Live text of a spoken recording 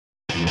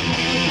Hey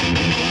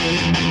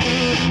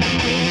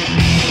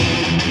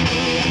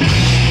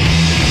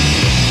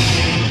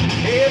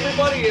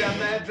everybody, I'm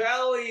Matt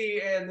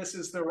Valley, and this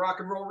is the Rock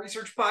and Roll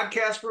Research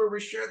Podcast, where we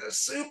share the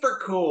super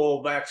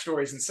cool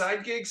backstories and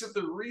side gigs of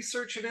the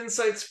research and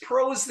insights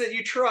pros that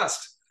you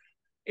trust.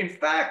 In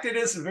fact, it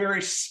is a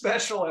very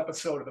special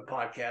episode of the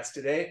podcast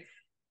today.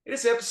 It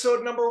is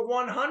episode number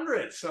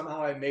 100.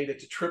 Somehow I made it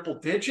to triple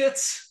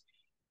digits.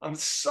 I'm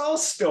so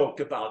stoked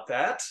about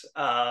that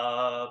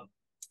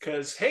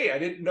because, hey, I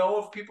didn't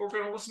know if people were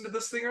going to listen to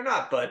this thing or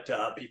not, but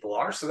people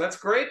are, so that's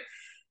great.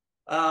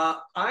 I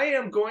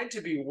am going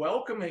to be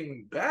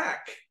welcoming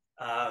back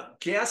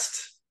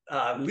guest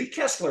Leigh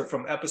Kessler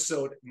from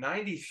episode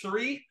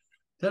 93.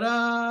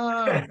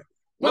 Ta-da!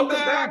 Welcome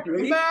back,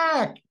 Leigh.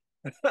 I'm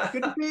back.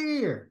 Good to be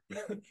here.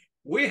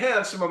 We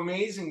have some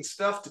amazing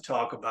stuff to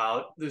talk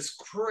about. This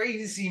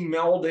crazy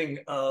melding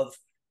of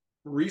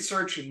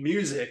research and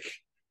music,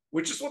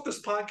 which is what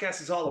this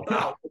podcast is all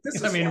about.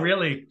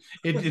 Really,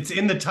 it's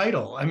in the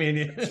title.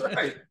 That's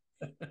right.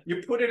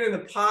 You put it in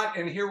the pot,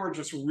 and here we're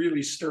just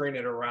really stirring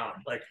it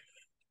around, like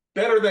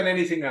better than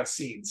anything I've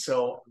seen.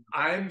 So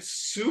I'm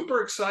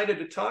super excited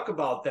to talk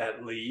about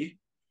that, Leigh,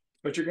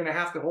 but you're going to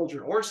have to hold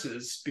your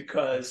horses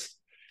because,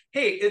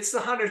 hey, it's the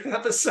 100th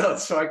episode,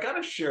 so I got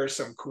to share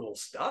some cool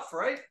stuff,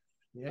 right?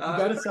 Yeah, you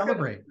got to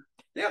celebrate.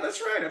 Yeah,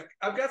 that's right.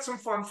 I've got some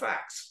fun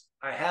facts.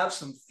 I have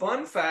some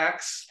fun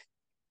facts.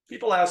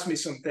 People ask me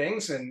some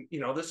things, and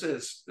this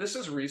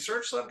is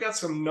research, so I've got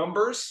some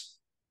numbers.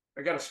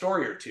 I got a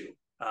story or two.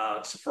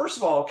 So first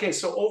of all, okay,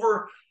 so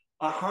over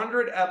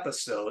 100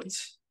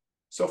 episodes.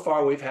 So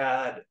far, we've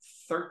had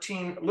a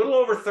little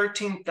over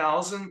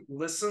 13,000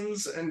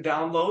 listens and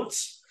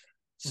downloads.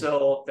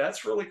 So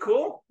that's really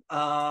cool.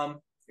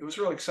 It was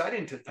really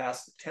exciting to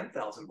pass the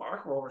 10,000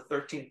 mark. We're over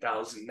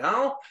 13,000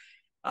 now.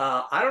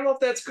 I don't know if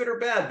that's good or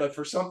bad, but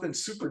for something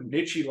super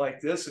niche-y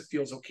like this, it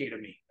feels okay to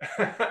me.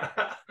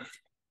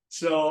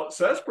 So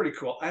that's pretty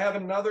cool. I have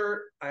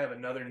another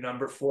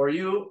number for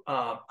you.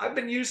 I've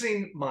been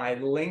using my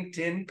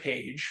LinkedIn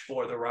page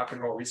for the Rock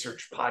and Roll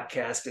Research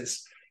Podcast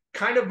as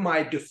kind of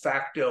my de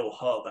facto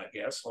hub, I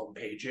guess,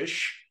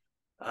 homepage-ish.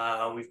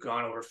 We've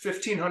gone over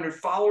 1,500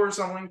 followers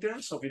on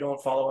LinkedIn. So if you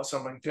don't follow us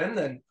on LinkedIn,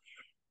 then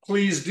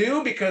please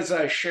do, because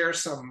I share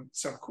some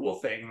cool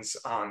things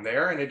on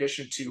there in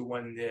addition to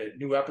when the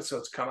new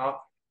episodes come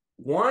out.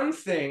 One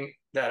thing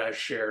that I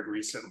shared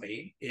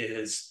recently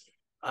is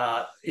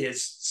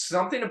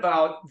something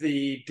about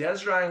the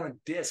desert island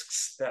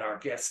discs that our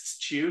guests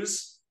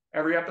choose.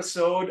 Every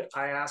episode,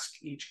 I ask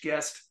each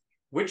guest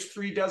which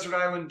 3 desert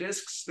island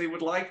discs they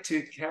would like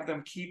to have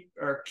them keep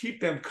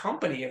them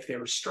company if they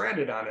were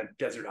stranded on a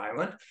desert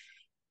island.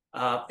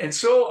 And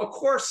so, of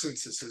course,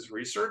 since this is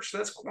research,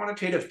 that's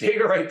quantitative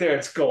data right there.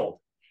 It's gold.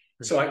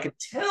 So I can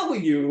tell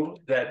you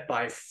that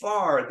by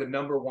far the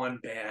number one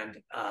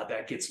band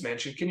that gets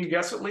mentioned. Can you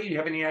guess it, Leigh? You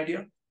have any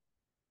idea?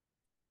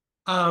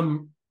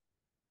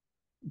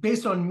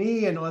 Based on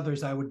me and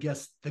others, I would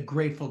guess the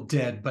Grateful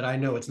Dead, but I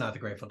know it's not the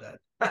Grateful Dead.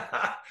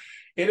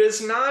 It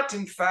is not.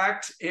 In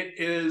fact, it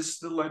is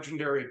the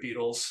legendary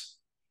Beatles.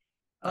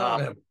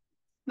 Not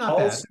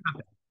bad.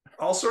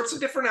 All sorts of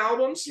different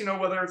albums,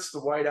 whether it's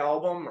the White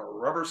Album or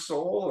Rubber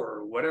Soul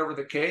or whatever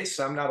the case.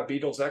 I'm not a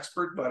Beatles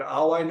expert, but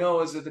all I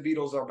know is that the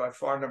Beatles are by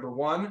far number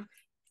one.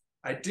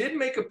 I did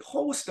make a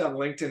post on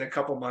LinkedIn a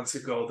couple months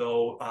ago,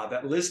 though,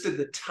 that listed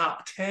the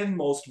top 10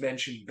 most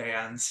mentioned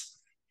bands.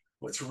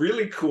 What's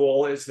really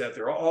cool is that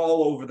they're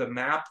all over the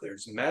map.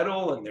 There's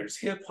metal, and there's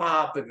hip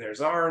hop, and there's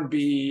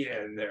R&B,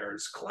 and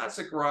there's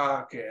classic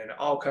rock, and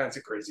all kinds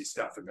of crazy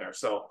stuff in there.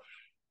 So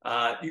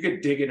you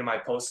could dig into my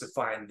post to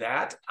find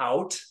that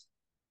out.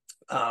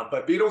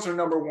 But Beatles are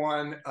number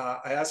one. I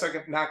guess I'm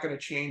not going to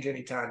change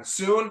anytime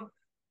soon,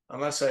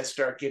 unless I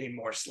start getting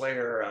more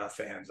Slayer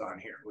fans on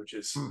here, which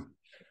is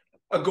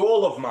a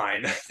goal of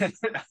mine.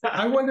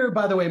 I wonder,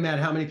 by the way, Matt,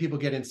 how many people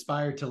get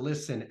inspired to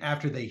listen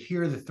after they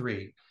hear the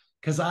 3?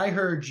 Because I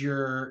heard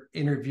your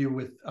interview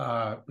with,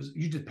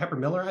 you did Pepper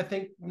Miller, I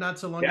think, not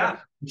so long ago.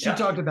 She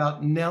talked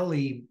about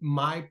Nelly,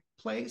 My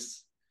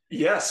Place.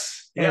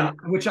 Yes.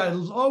 Which I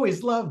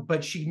always loved,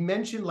 but she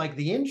mentioned like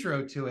the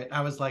intro to it.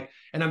 I was like,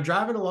 and I'm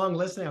driving along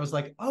listening. I was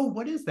like, oh,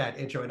 what is that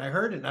intro? And I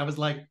heard it and I was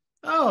like,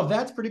 oh,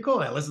 that's pretty cool.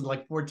 And I listened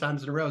like 4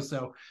 times in a row.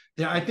 So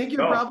I think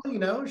you're probably,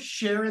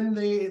 sharing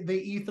the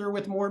ether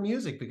with more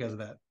music because of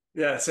that.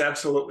 Yeah, it's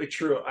absolutely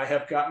true. I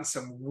have gotten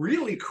some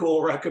really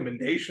cool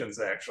recommendations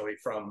actually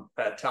from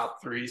that top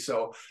 3.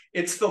 So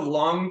it's the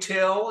long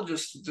tail,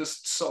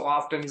 just so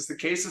often is the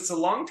case. It's a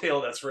long tail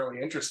that's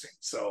really interesting.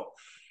 So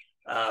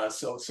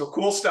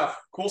cool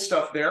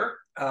stuff there.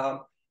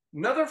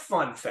 Another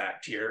fun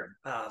fact here.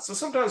 So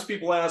sometimes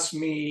people ask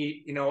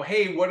me,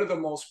 hey, what are the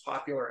most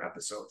popular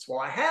episodes? Well,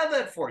 I have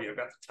that for you. I've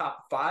got the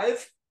top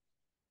 5.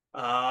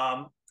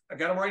 I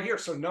got them right here.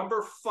 So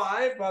number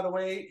 5, by the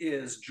way,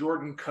 is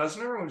Jordan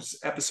Cuzner, who's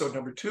episode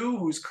number 2,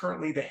 who's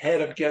currently the head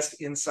of guest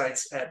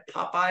insights at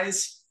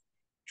Popeyes.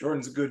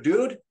 Jordan's a good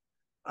dude.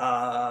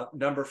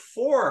 Number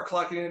 4,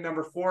 clocking in at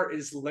number 4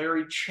 is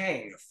Larry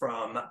Chang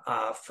from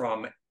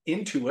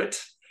Intuit.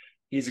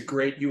 He's a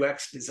great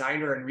UX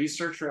designer and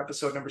researcher,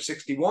 episode number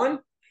 61.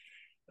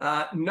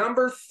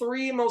 Number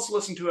 3 most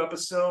listened to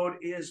episode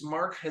is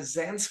Mark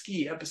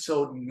Hazansky,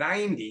 episode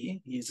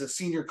 90. He's a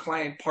senior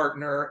client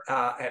partner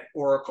at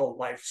Oracle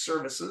Life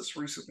Services,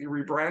 recently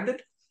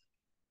rebranded.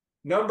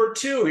 Number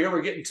 2, here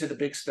we're getting to the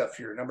big stuff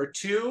here. Number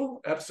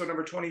 2, episode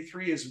number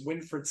 23 is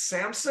Winfred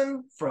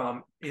Sampson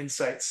from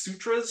Insight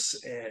Sutras,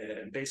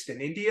 based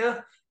in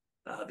India,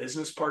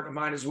 business partner of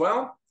mine as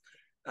well.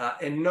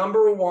 And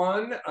number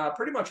 1,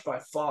 pretty much by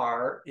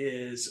far,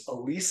 is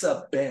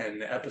Elisa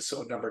Ben,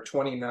 episode number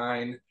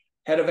 29,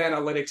 head of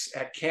analytics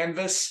at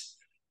Canvas.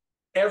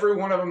 Every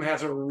one of them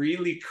has a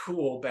really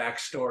cool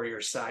backstory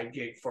or side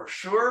gig for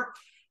sure.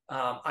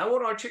 I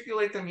won't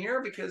articulate them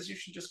here because you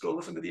should just go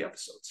listen to the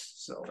episodes.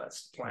 So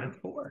that's the plan.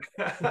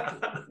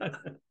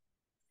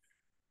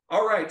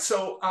 All right.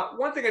 So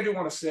one thing I do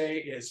want to say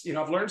is,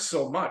 I've learned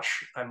so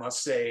much, I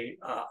must say,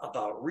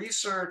 about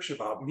research,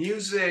 about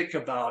music,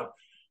 about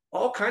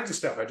all kinds of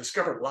stuff. I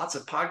discovered lots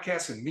of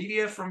podcasts and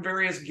media from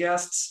various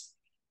guests.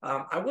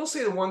 I will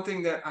say the one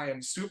thing that I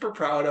am super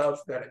proud of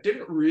that I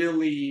didn't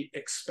really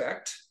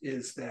expect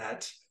is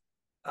that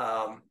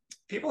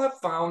people have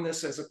found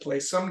this as a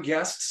place. Some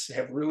guests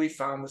have really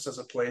found this as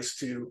a place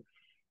to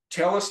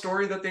tell a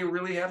story that they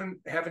really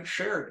haven't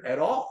shared at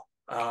all.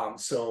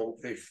 So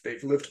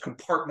they've lived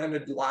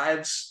compartmented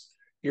lives.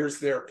 Here's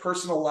their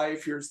personal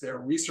life. Here's their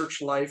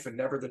research life, and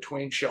never the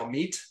twain shall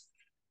meet.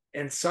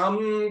 And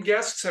some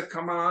guests have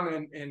come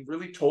on and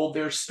really told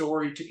their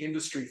story to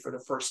industry for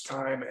the first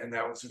time. And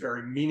that was a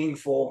very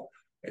meaningful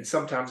and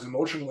sometimes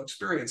emotional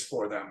experience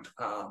for them.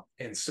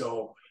 And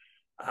so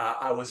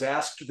I was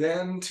asked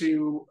then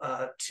to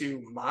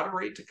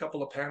moderate a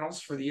couple of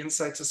panels for the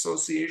Insights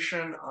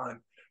Association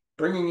on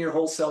bringing your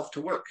whole self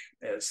to work,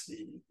 as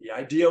the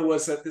idea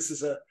was that this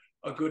is a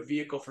good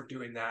vehicle for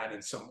doing that,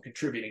 and so I'm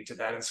contributing to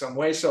that in some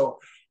way. So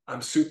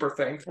I'm super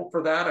thankful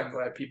for that. I'm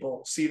glad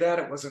people see that.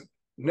 It wasn't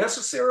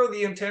necessarily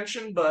the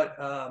intention, but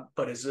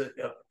is a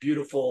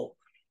beautiful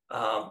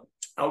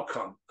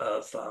outcome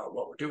of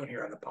what we're doing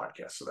here on the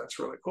podcast. So that's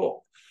really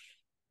cool.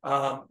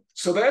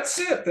 So that's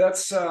it.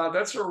 That's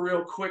a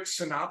real quick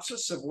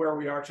synopsis of where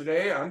we are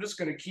today. I'm just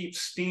going to keep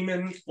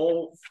steaming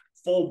full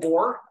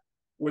bore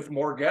with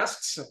more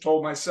guests. I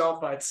told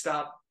myself I'd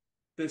stop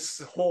this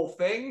whole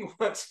thing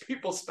once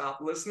people stop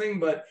listening,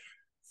 but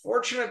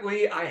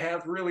fortunately I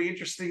have really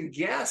interesting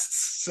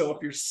guests. So if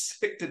you're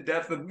sick to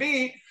death of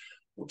me,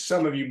 which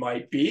some of you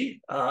might be,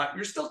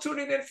 you're still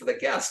tuning in for the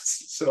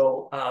guests.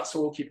 So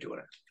we'll keep doing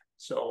it.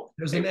 So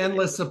there's an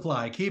endless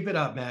supply. Keep it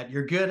up, Matt.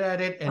 You're good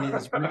at it, and it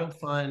is real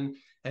fun.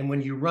 And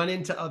when you run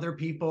into other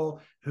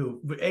people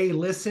who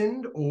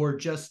listened or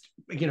just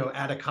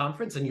at a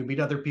conference, and you meet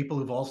other people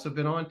who've also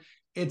been on,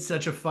 it's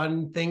such a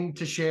fun thing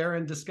to share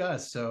and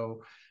discuss.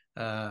 So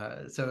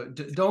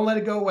don't let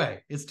it go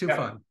away. It's too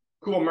fun.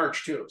 Cool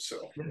merch too. So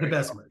the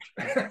best merch.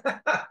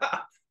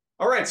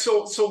 All right.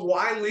 So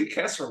why Leigh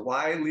Kessler?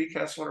 Why Leigh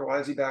Kessler? Why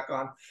is he back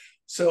on?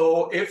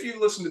 So if you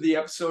listen to the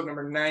episode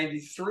number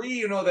 93,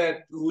 you know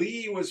that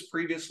Leigh was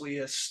previously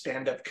a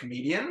stand-up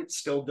comedian,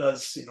 still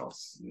does,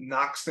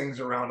 knocks things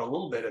around a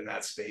little bit in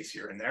that space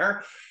here and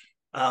there.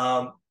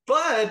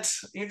 But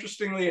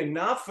interestingly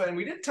enough, and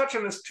we didn't touch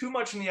on this too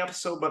much in the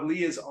episode, but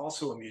Leigh is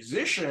also a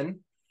musician,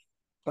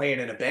 playing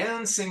in a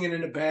band, singing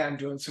in a band,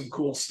 doing some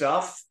cool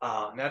stuff.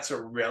 That's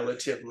a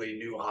relatively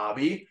new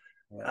hobby.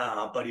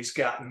 But he's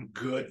gotten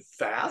good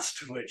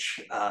fast, which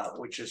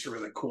is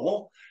really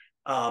cool.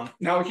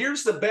 Now,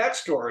 here's the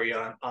backstory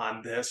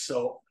on this.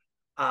 So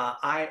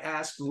I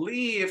asked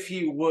Leigh if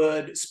he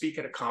would speak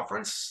at a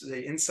conference,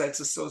 the Insights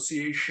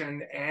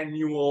Association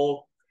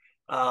annual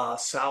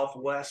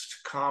Southwest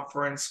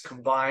Conference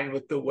combined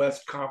with the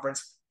West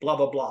Conference, blah,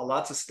 blah, blah,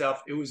 lots of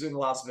stuff. It was in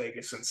Las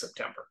Vegas in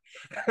September.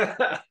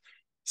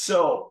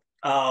 So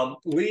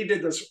Leigh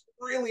did this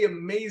really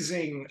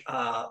amazing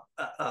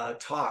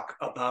talk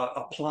about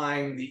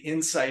applying the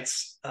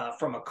insights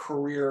from a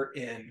career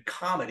in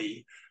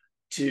comedy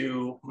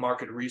to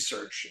market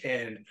research.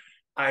 And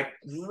I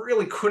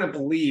really couldn't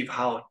believe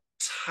how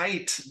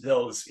tight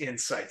those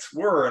insights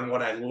were and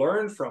what I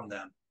learned from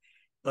them.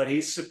 But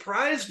he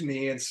surprised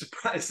me and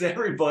surprised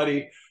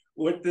everybody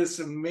with this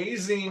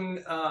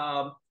amazing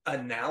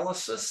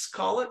analysis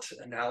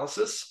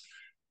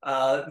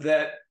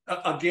that,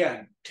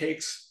 again,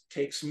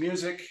 takes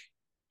music,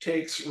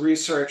 takes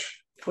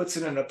research, puts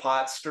it in a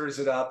pot, stirs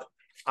it up.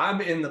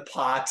 I'm in the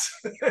pot.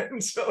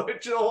 And so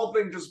the whole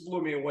thing just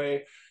blew me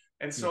away.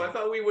 And so I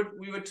thought we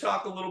would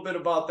talk a little bit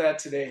about that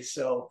today.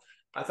 So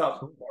I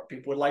thought more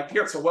people would like to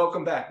hear it. So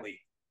welcome back, Leigh.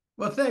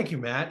 Well, thank you,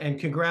 Matt, and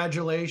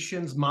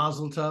congratulations,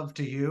 Mazel Tov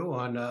to you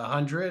on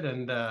 100.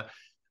 And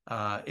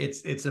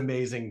it's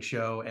amazing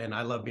show, and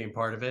I love being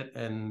part of it,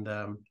 and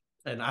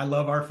I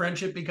love our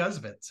friendship because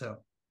of it. So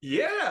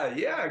yeah,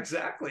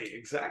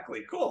 exactly,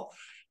 cool.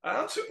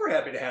 I'm super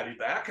happy to have you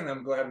back, and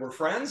I'm glad we're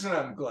friends, and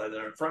I'm glad that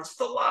I'm friends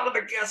with a lot of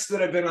the guests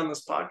that have been on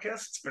this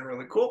podcast. It's been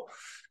really cool.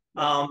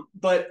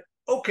 But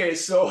okay,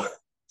 so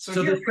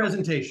So this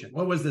presentation,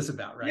 what was this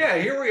about, right? Yeah,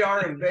 here we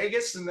are in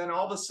Vegas, and then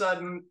all of a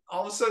sudden,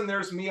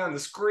 there's me on the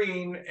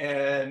screen,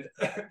 and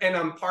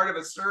I'm part of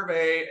a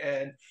survey,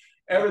 and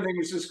everything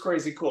is just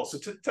crazy cool. So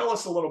tell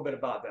us a little bit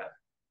about that.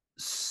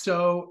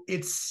 So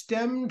it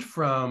stemmed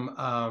from,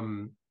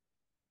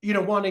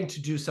 wanting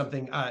to do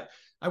something. I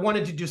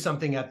wanted to do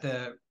something at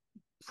the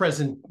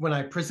present when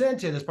I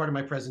presented as part of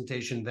my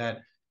presentation that,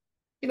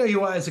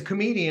 you as a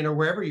comedian or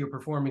wherever you're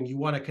performing, you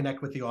want to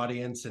connect with the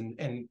audience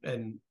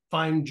and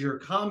find your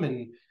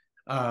common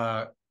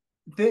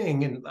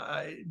thing. And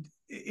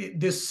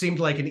this seemed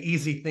like an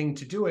easy thing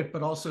to do it,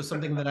 but also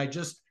something that I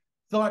just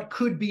thought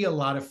could be a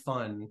lot of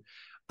fun,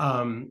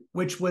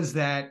 which was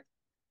that.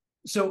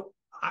 So,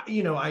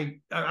 I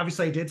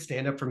obviously I did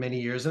stand up for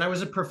many years, and I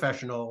was a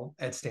professional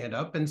at stand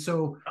up. And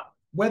so,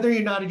 whether or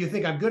not you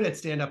think I'm good at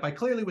stand up, I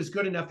clearly was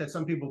good enough that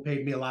some people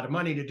paid me a lot of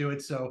money to do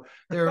it. So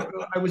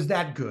I was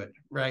that good,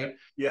 right?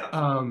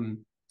 Yeah.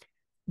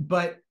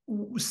 But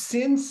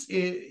in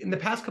the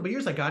past couple of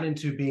years, I got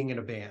into being in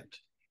a band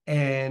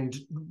and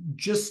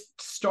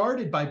just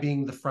started by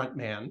being the front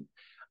man.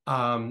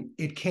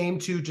 It came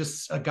to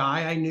just a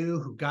guy I knew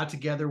who got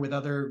together with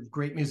other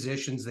great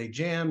musicians. They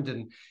jammed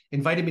and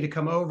invited me to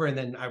come over, and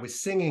then I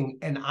was singing.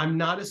 And I'm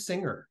not a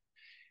singer,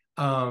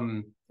 but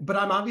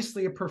I'm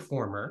obviously a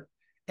performer.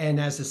 And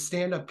as a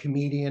stand-up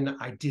comedian,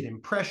 I did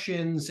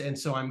impressions, and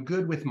so I'm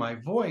good with my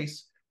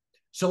voice.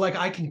 So like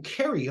I can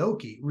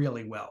karaoke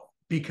really well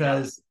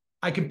because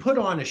I can put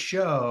on a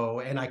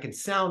show and I can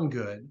sound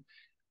good.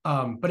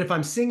 But if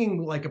I'm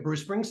singing like a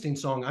Bruce Springsteen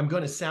song, I'm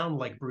going to sound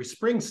like Bruce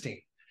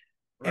Springsteen.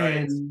 Right.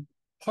 And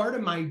part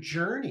of my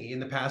journey in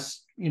the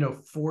past,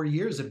 4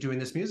 years of doing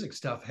this music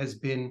stuff has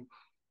been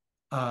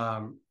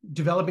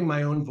developing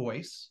my own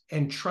voice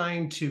and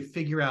trying to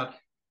figure out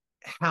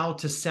how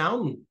to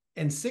sound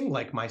and sing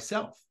like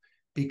myself.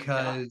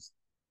 Because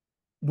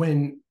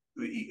when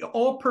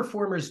all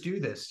performers do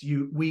this,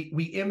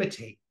 we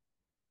imitate.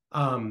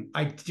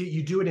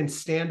 You do it in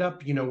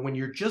stand-up, when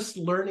you're just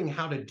learning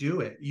how to do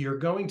it, you're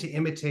going to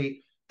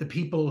imitate the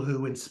people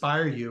who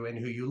inspire you and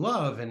who you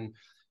love. And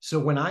so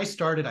when I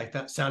started,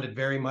 I sounded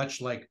very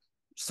much like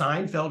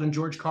Seinfeld and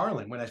George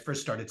Carlin when I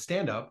first started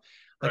stand-up.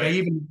 Like I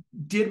even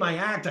did my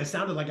act, I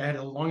sounded like I had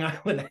a Long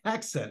Island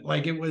accent.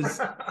 Like it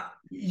was,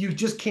 you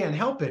just can't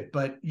help it.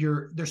 But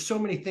there's so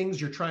many things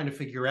you're trying to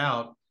figure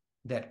out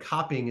that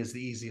copying is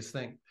the easiest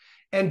thing.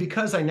 And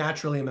because I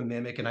naturally am a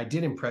mimic and I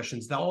did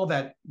impressions, all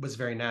that was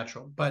very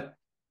natural. But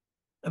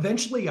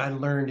eventually I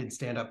learned in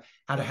stand-up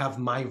how to have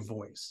my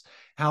voice,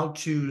 how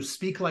to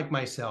speak like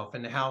myself,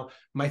 and how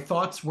my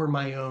thoughts were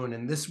my own.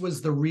 And this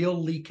was the real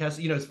Leigh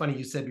Kessler. It's funny,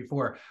 you said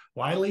before,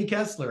 why Leigh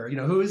Kessler?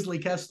 Who is Leigh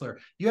Kessler?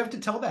 You have to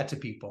tell that to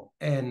people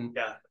and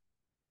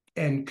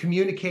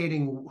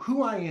communicating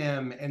who I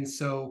am. And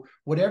so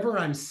whatever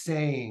I'm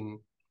saying,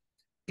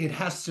 it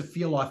has to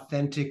feel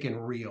authentic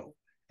and real.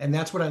 And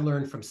that's what I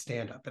learned from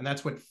stand-up. And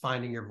that's what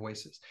finding your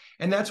voice is.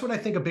 And that's what I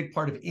think a big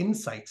part of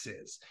insights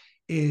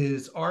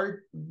is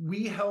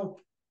we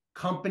help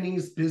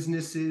companies,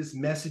 businesses,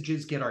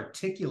 messages get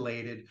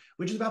articulated,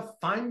 which is about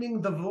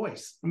finding the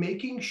voice,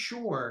 making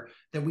sure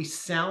that we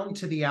sound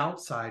to the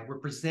outside. We're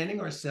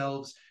presenting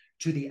ourselves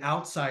to the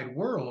outside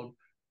world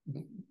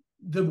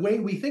the way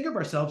we think of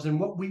ourselves and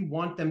what we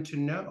want them to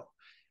know.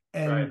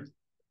 And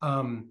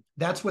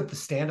that's what the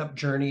stand-up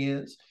journey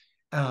is.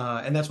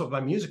 And that's what my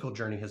musical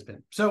journey has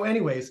been. So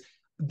anyways,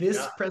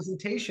 this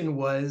presentation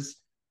was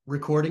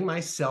recording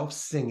myself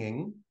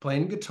singing,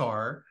 playing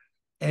guitar,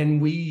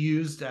 and we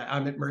used,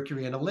 I'm at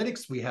Mercury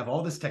Analytics. We have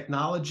all this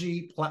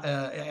technology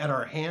at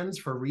our hands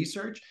for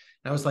research.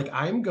 And I was like,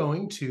 I'm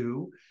going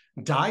to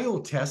dial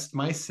test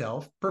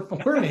myself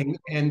performing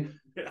and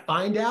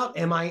find out,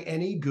 am I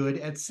any good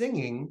at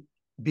singing?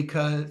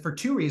 Because for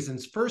two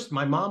reasons. First,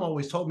 my mom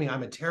always told me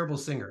I'm a terrible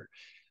singer.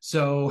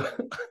 So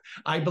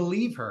I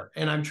believe her,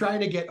 and I'm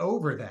trying to get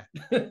over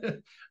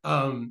that.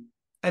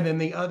 And then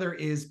the other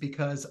is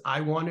because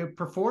I want to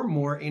perform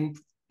more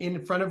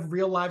in front of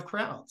real live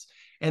crowds.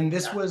 And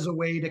this was a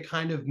way to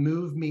kind of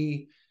move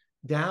me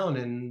down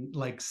and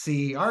like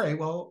see, all right,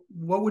 well,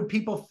 what would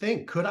people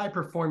think? Could I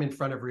perform in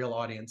front of real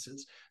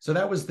audiences? So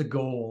that was the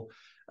goal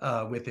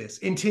with this,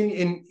 in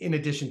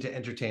addition to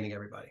entertaining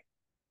everybody.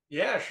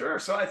 Yeah, sure.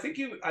 So I think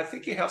you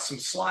have some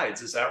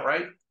slides. Is that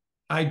right?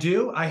 I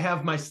do. I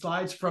have my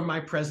slides from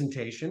my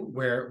presentation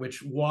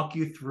which walk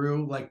you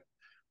through like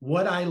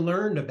what I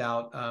learned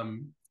about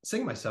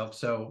singing myself.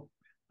 So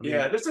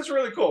this is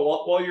really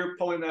cool. While you're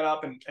pulling that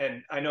up,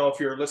 and I know if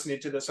you're listening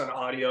to this on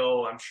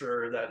audio, I'm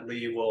sure that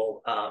Leigh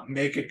will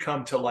make it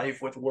come to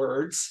life with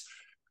words.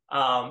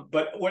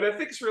 But what I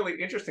think is really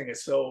interesting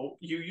is, so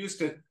you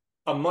used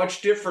a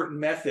much different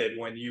method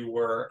when you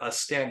were a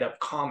stand-up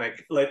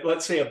comic,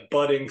 let's say a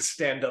budding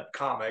stand-up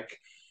comic,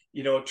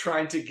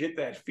 trying to get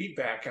that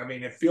feedback. I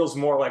mean, it feels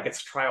more like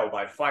it's trial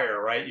by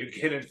fire, right? You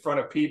get in front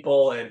of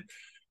people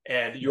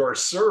and your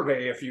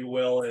survey, if you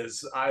will,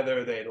 is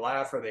either they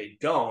laugh or they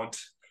don't.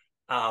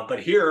 But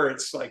here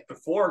it's like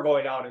before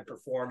going out and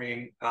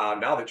performing,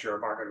 now that you're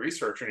a market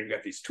researcher and you've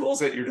got these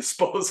tools at your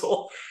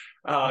disposal,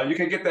 You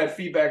can get that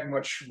feedback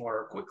much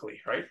more quickly,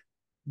 right?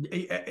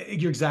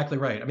 You're exactly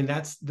right. I mean,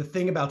 that's the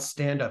thing about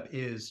stand-up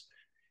is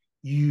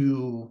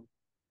you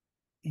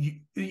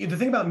the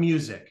thing about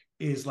music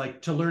is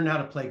like to learn how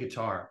to play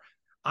guitar.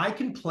 I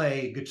can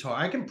play guitar,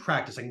 I can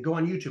practice, I can go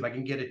on YouTube, I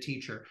can get a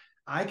teacher.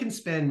 I can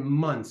spend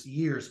months,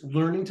 years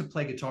learning to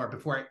play guitar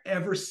before I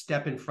ever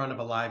step in front of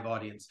a live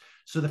audience.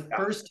 So the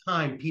first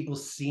time people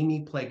see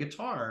me play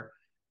guitar,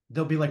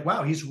 they'll be like,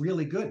 wow, he's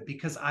really good,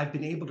 because I've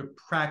been able to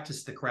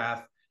practice the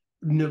craft,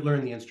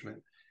 learn the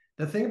instrument.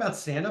 The thing about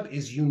stand-up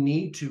is you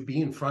need to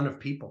be in front of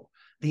people.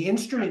 The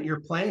instrument you're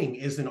playing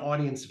is an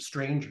audience of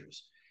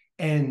strangers,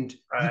 and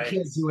you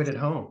can't do it at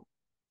home.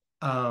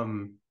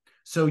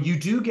 So you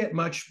do get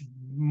much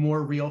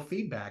more real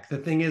feedback. The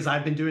thing is,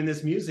 I've been doing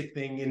this music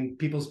thing in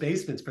people's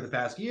basements for the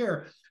past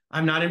year.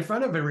 I'm not in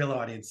front of a real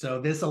audience. So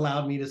this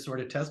allowed me to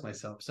sort of test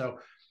myself. So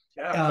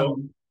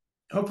cool.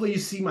 Hopefully you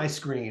see my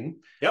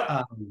screen.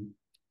 Yep.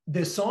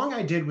 The song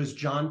I did was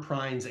John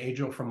Prine's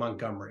Angel from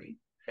Montgomery.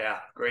 Yeah,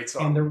 great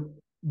song.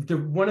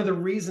 And one of the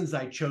reasons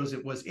I chose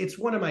it was it's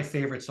one of my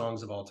favorite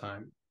songs of all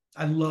time.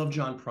 I love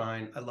John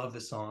Prine. I love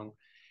the song.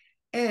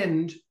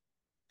 And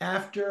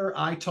after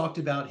I talked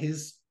about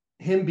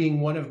him being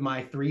one of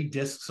my 3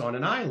 discs on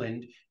an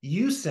island,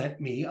 you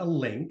sent me a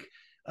link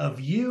of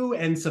you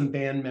and some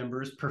band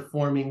members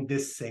performing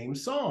this same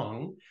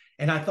song,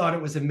 and I thought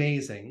it was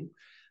amazing.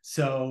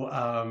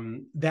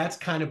 So that's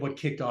kind of what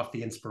kicked off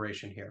the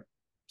inspiration here.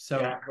 So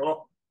yeah,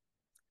 cool.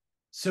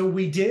 So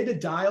we did a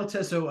dial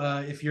test. So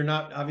if you're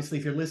not, obviously,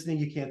 if you're listening,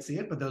 you can't see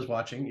it, but those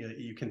watching,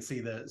 you can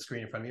see the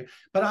screen in front of you.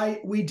 But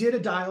we did a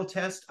dial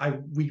test.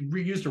 We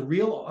reused a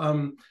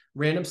real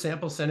random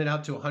sample, sent it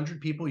out to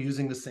 100 people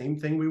using the same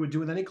thing we would do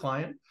with any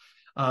client.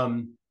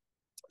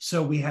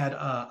 So we had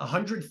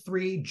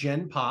 103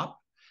 Gen Pop.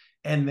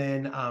 And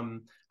then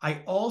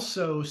I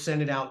also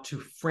sent it out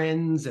to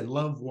friends and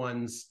loved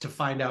ones to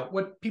find out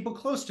what people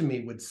close to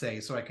me would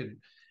say, so I could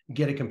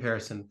get a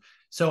comparison.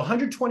 So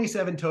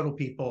 127 total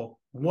people,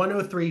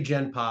 103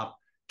 Gen Pop,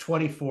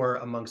 24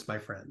 amongst my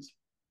friends.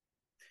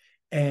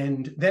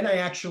 And then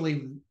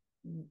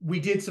we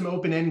did some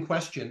open-end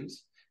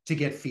questions to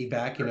get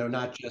feedback,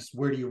 not just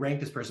where do you rank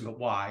this person, but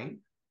why,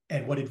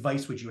 and what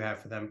advice would you have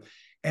for them?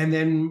 And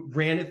then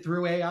ran it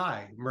through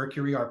AI.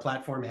 Mercury, our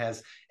platform,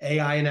 has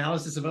AI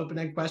analysis of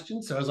open-end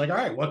questions. So I was like, all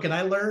right, what can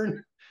I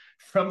learn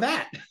from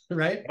that,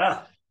 right?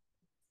 Yeah.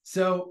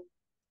 So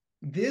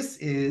this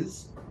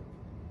is...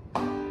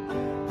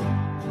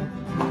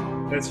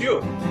 That's you.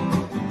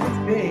 It's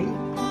me,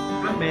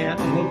 my man,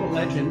 local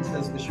legend,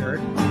 says the shirt.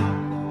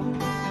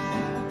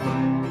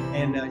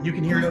 And you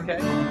can hear it okay?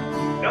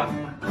 Yeah.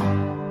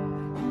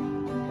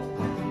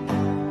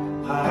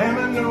 I am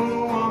a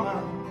new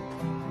woman,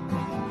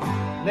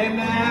 named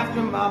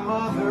after my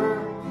mother.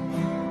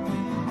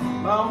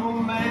 My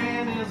old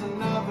man is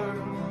another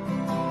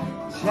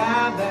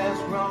child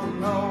that's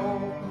grown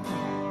old.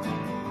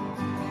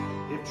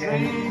 If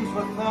dreams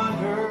were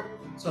thunder.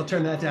 So I'll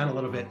turn that down a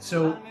little bit.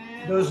 So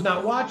those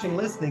not watching,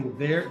 listening,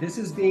 this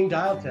is being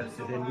dial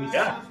tested, and we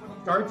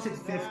starts at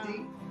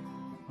 50.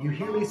 You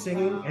hear me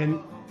singing, and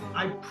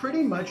I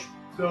pretty much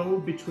go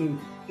between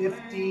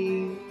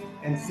 50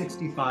 and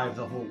 65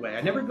 the whole way.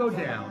 I never go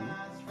down.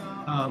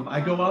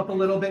 I go up a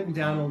little bit and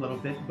down a little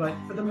bit, but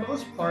for the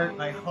most part,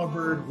 I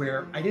hovered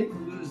where I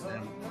didn't lose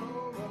them,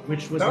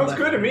 which was... Sounds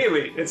good to me,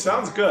 Leigh. It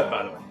sounds good,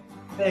 by the way.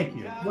 Thank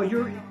you. Well,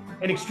 you're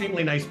an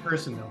extremely nice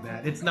person, though,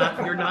 Matt.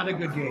 You're not a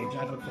good gauge,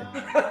 I don't think.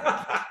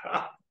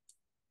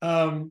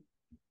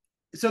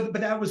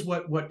 But that was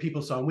what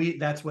people saw.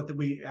 That's what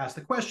we asked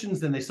the questions,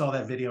 then they saw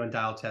that video and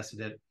dial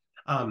tested it.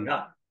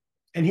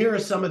 And here are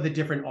some of the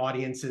different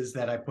audiences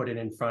that I put it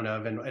in front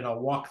of, and I'll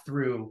walk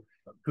through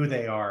who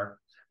they are.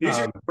 These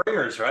are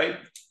ringers, right?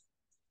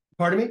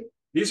 Pardon me?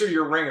 These are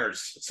your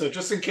ringers. So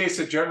just in case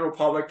the general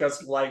public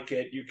doesn't like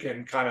it, you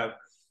can kind of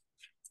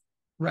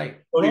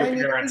go to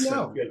your parents and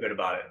feel good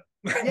about it.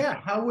 Yeah,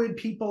 how would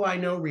people I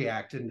know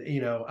react? And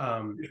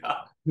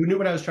who knew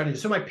what I was trying to do?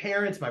 So my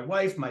parents, my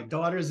wife, my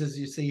daughters, as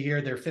you see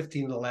here, they're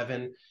 15 and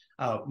 11.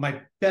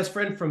 My best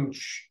friend from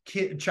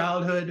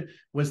childhood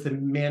was the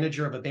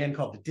manager of a band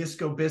called the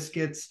Disco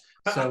Biscuits,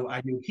 so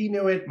I knew he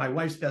knew it. My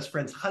wife's best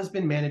friend's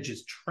husband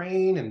manages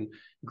Train and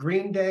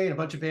Green Day and a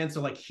bunch of bands,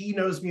 so he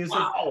knows music.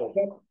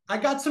 Wow. I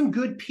got some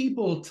good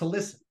people to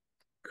listen.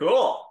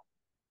 Cool.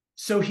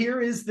 So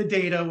here is the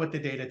data, what the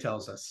data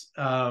tells us.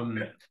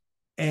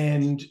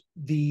 And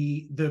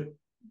the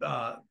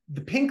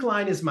pink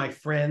line is my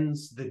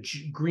friends. The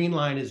green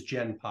line is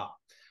Gen Pop.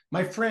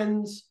 My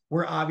friends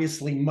were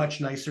obviously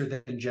much nicer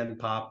than Gen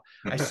Pop.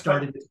 I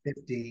started at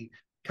 50,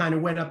 kind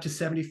of went up to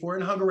 74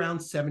 and hung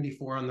around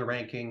 74 on the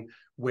ranking,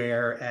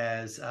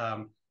 whereas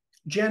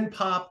Gen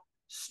Pop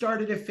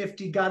started at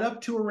 50, got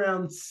up to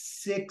around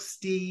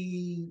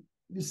 60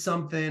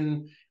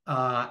 something,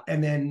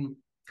 and then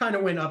kind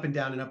of went up and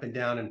down and up and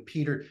down, and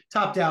Peter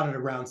topped out at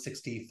around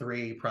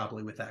 63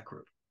 probably with that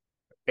group.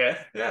 Okay.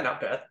 Yeah, not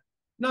bad.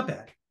 Not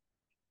bad.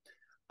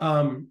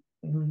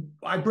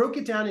 I broke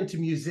it down into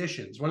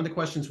musicians. One of the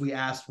questions we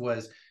asked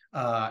was,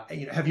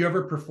 have you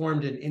ever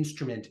performed an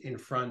instrument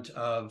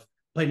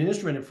played an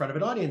instrument in front of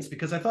an audience?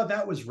 Because I thought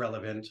that was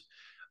relevant.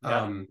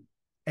 Yeah.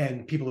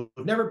 And people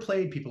who've never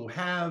played, people who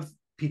have,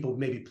 people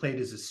maybe played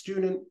as a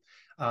student.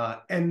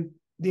 And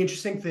the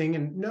interesting thing,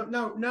 and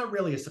not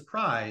really a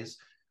surprise,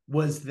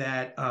 was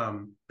that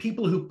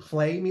people who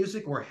play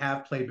music or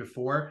have played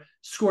before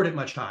scored it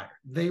much higher.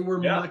 They were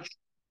much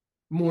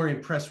more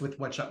impressed with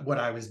what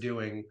I was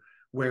doing,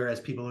 whereas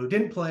people who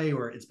didn't play,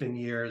 or it's been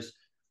years,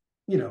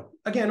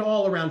 again,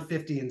 all around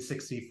 50 and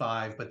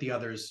 65, but the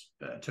others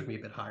took me a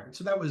bit higher.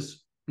 So that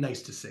was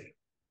nice to see.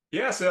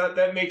 Yeah, so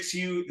that makes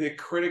you the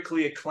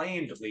critically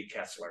acclaimed Leigh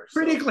Kessler.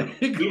 So Critically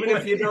even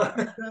if you don't,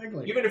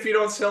 exactly. even if you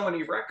don't sell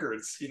any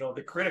records,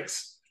 the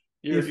critics,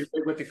 you're big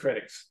with the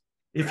critics.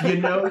 If you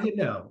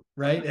know,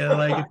 right? And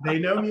like if they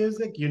know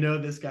music,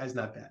 this guy's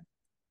not bad.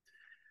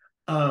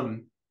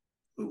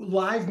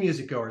 Live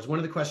music goers. One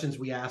of the questions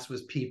we asked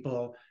was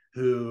people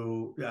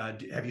who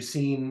have you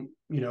seen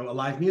a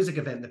live music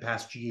event in the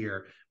past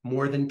year,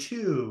 more than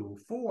 2,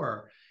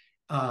 4,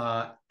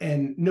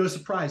 and no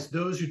surprise,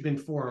 those who'd been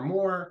 4 or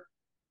more,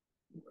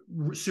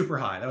 super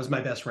high. That was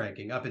my best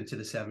ranking, up into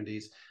the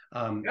 70s.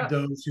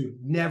 Those who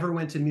never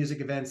went to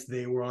music events,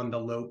 they were on the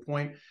low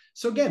point.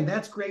 So again,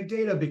 that's great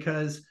data,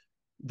 because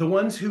the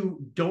ones who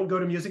don't go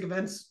to music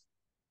events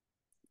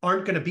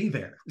aren't going to be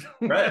there.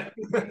 Right.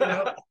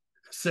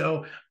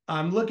 So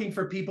I'm looking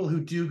for people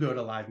who do go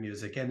to live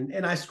music,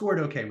 and I scored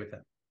okay with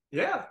them.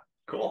 Yeah,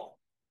 cool.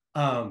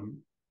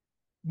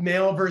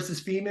 Male versus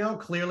female,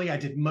 clearly I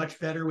did much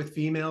better with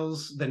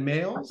females than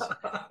males.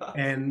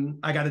 And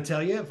I got to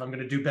tell you, if I'm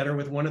going to do better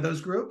with one of those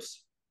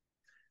groups,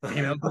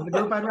 the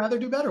group I'd rather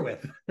do better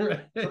with.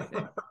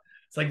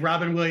 It's like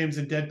Robin Williams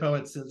in Dead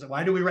Poets says,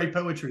 why do we write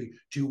poetry?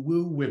 To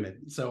woo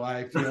women. So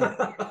I feel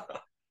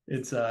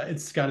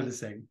it's kind of the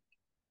same.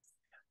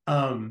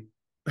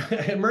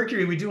 At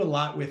Mercury, we do a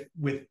lot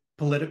with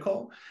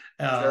political,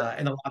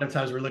 and a lot of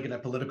times we're looking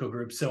at political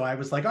groups. So I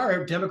was like, all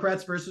right,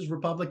 Democrats versus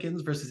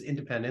Republicans versus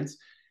independents.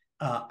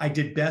 I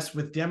did best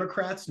with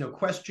Democrats, no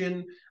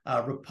question.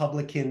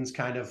 Republicans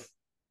kind of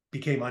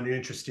became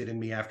uninterested in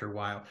me after a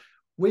while,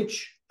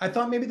 which I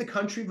thought maybe the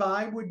country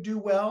vibe would do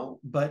well,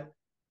 but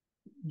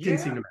didn't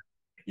seem to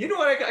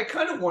matter. I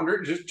kind of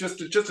wondered, just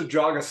to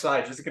jog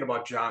aside, just thinking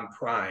about John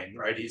Prine,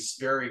 right? He's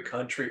very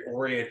country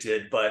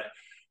oriented, but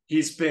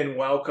he's been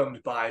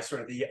welcomed by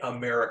sort of the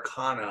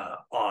Americana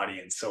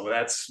audience. So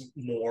that's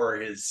more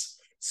his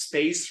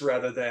space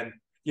rather than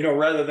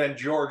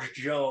George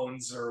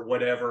Jones or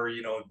whatever,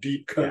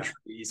 deep country.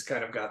 Yeah. He's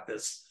kind of got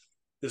this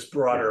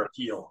broader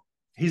appeal.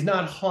 He's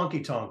not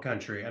honky tonk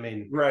country. I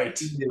mean, right.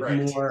 He's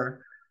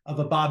more of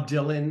a Bob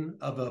Dylan,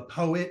 of a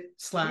poet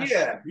slash.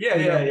 Yeah.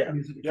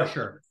 For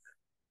sure.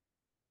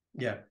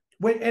 Yeah.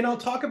 And I'll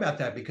talk about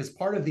that, because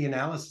part of the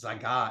analysis I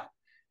got,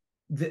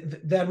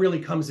 that really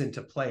comes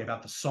into play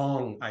about the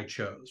song I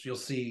chose. You'll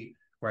see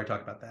where I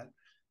talk about that.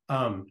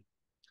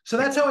 So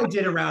that's how I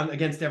did around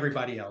against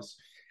everybody else,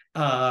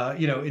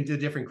 into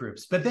different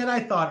groups. But then I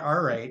thought,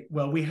 all right,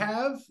 well, we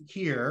have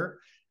here,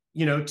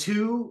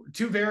 two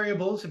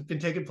variables have been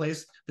taking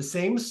place, the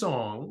same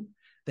song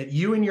that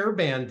you and your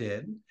band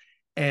did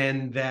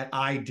and that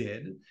I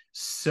did.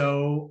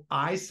 So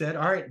I said,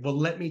 all right, well,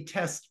 let me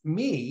test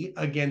me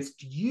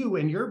against you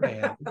and your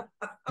band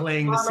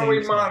playing the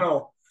same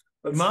song.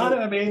 Mano,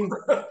 I mean,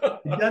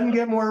 it doesn't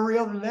get more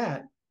real than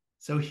that.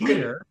 So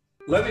here,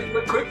 quick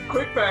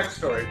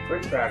backstory.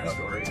 Quick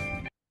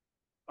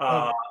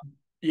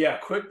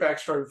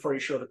backstory before you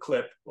show the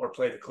clip or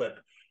play the clip.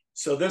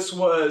 So this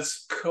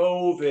was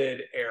COVID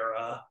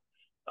era,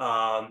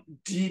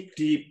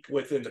 deep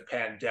within the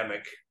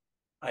pandemic.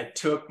 I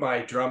took my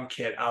drum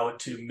kit out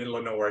to middle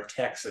of nowhere,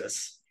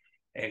 Texas,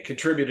 and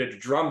contributed a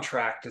drum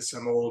track to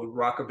some old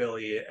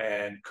rockabilly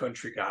and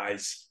country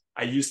guys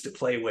I used to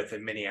play with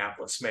in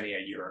Minneapolis many a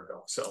year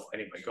ago. So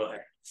anyway, go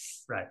ahead.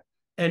 Right.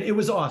 And it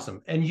was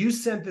awesome. And you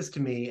sent this to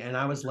me and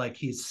I was like,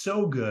 he's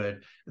so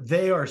good.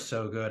 They are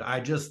so good. I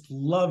just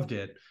loved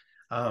it.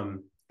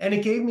 And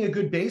it gave me a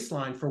good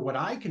baseline for what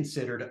I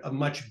considered a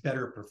much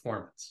better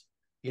performance,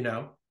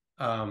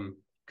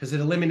 because it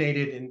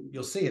eliminated, and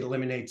you'll see it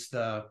eliminates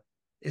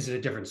is it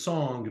a different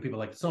song? Do people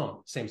like the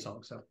song? Same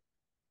song. So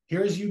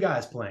here's you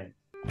guys playing.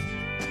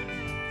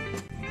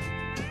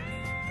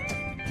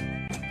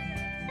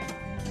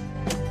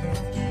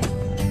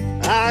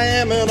 I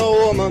am an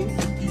old woman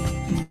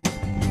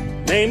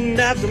named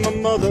after my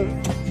mother.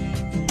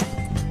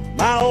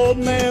 My old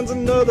man's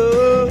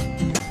another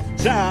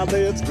child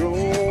that's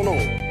grown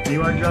on.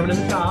 You are drumming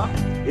in the top.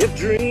 If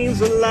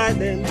dreams are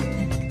lightning,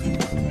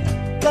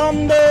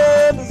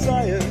 thunder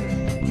desire,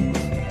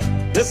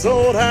 this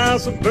old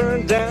house was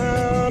burned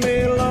down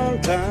a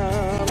long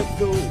time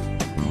ago.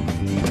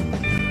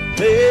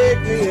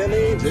 Make me an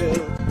angel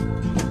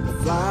that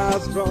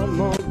flies from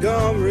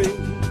Montgomery.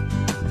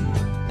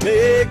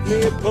 Make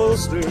me a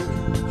poster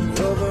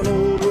of an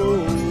old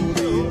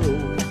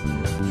rodeo.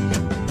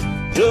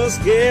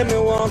 Just give me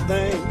one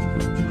thing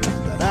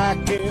that I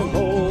can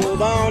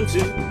hold on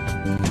to.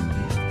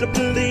 to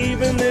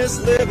believe in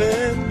this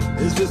living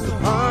is just a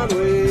fine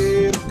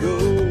way to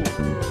go.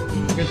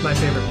 Here's my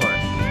favorite part.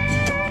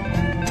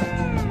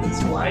 It's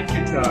slide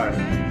guitar.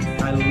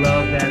 I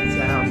love that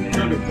sound,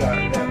 man. Good guitar,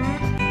 yeah.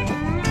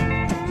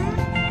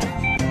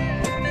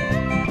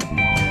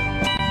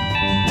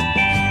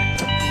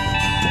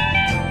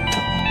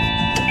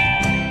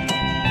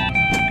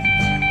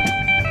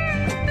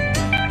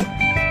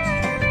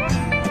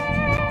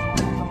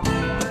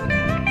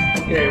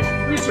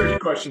 Okay, research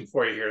question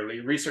for you here,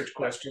 Leigh. Research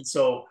question.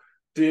 So,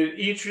 did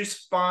each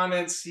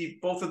respondent see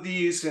both of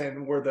these,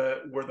 and were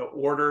the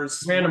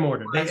orders Random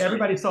order.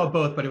 Everybody saw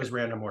both, but it was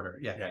random order.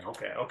 Yeah. Yeah.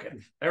 Okay.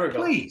 There we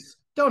go. Please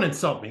don't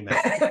insult me, man.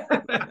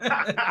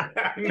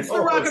 It's the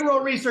Rock and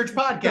Roll Research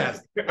Podcast.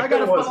 I got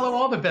to follow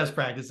all the best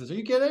practices. Are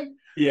you kidding?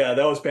 Yeah,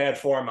 that was bad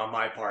form on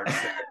my part. So,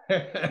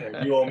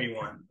 yeah, you owe me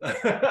one.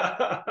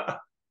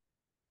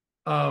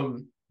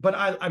 But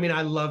I mean,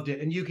 I loved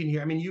it. And you can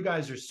hear, I mean, you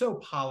guys are so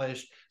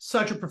polished,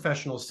 such a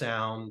professional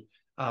sound.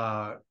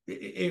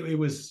 It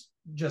was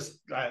just,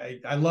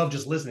 I love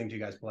just listening to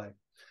you guys play.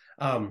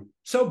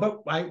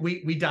 But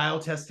we dial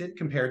tested,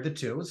 compared the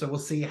two. So we'll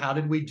see, how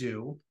did we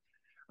do?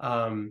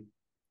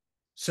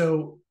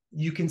 So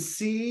you can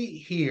see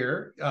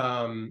here,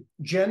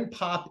 Gen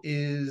Pop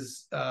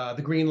is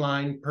the green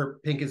line,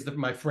 pink is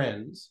my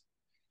friends.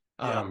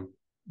 Yeah.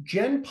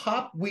 Gen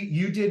Pop,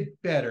 you did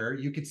better.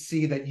 You could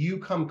see that you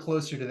come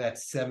closer to that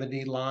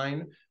 70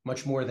 line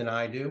much more than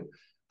I do.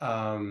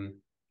 I'm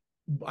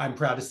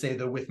proud to say,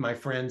 though, with my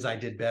friends, I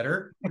did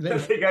better.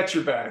 They got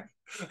your back.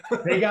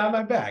 They got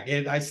my back.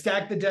 And I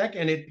stacked the deck,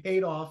 and it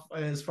paid off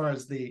as far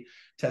as the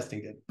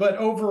testing did. But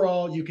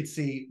overall, you could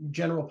see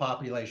general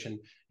population,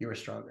 you were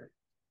stronger.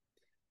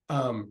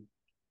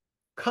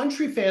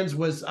 Country fans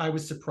I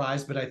was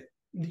surprised, but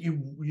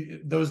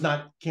those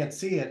can't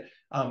see it.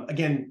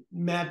 Again,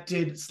 Matt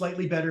did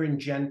slightly better in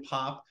Gen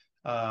Pop,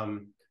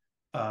 and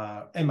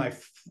my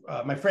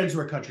friends who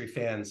are country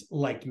fans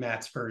liked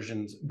Matt's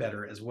versions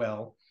better as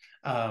well.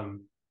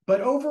 But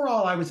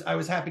overall, I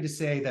was happy to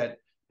say that,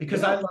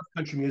 because I love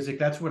country music.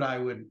 That's what I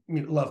would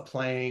love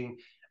playing.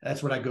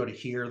 That's what I go to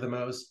hear the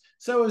most.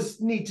 So it was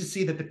neat to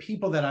see that the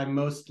people that I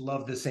most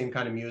love the same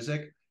kind of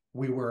music,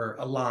 we were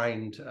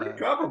aligned.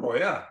 Comparable,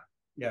 yeah.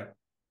 Yeah.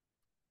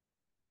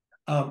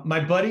 My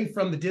buddy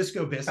from the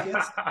Disco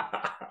Biscuits.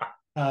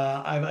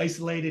 I've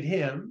isolated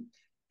him,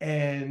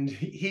 and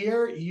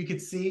here you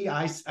could see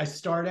I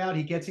start out,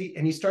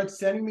 he starts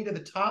sending me to the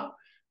top,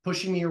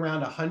 pushing me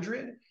around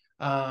 100.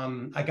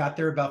 I got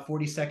there about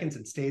 40 seconds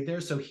and stayed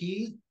there, so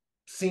he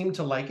seemed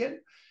to like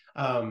it.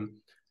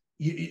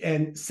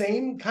 And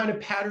same kind of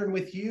pattern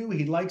with you,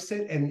 he likes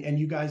it, and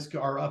you guys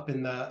are up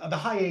in the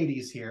high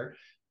 80s here.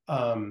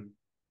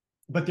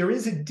 But there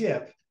is a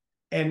dip,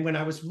 and when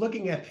I was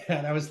looking at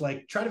that, I was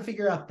like trying to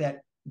figure out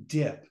that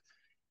dip.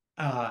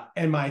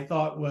 And my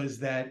thought was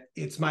that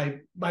it's my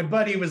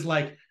buddy was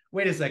like,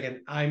 wait a second,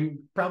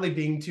 I'm probably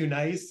being too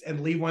nice, and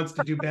Leigh wants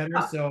to do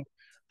better. So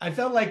I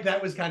felt like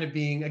that was kind of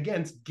being,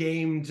 against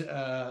gamed,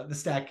 the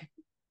stack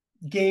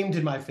gamed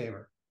in my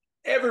favor.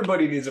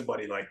 Everybody needs a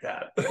buddy like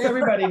that.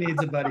 Everybody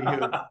needs a buddy who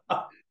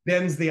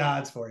bends the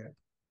odds for you.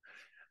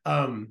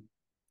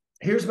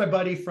 Here's my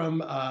buddy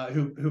from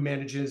who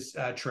manages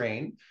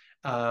Train.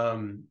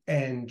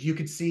 And you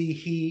could see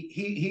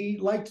he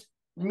liked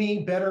me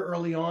better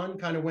early on,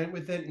 kind of went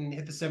with it and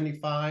hit the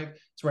 75.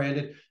 That's where I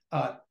ended.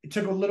 It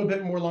took a little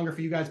bit more longer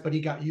for you guys, but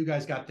you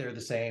guys got there the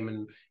same.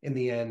 And in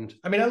the end,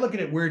 I mean, I look at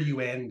it, where do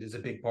you end is a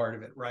big part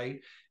of it, right?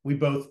 We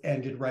both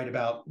ended right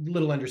about a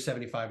little under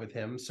 75 with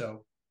him.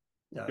 So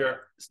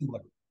sure.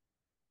 Similar.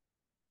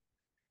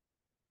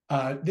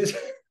 This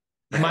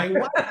my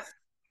wife.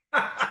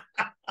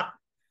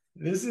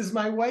 This is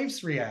my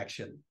wife's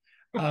reaction.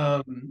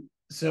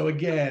 So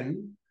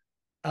again,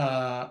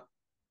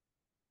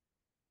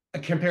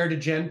 compared to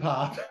Gen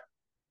Pop,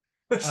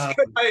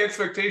 high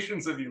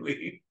expectations of you,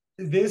 Leigh.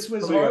 This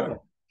was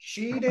horrible.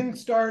 She didn't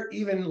start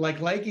even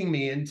liking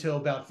me until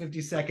about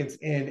 50 seconds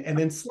in, and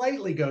then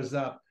slightly goes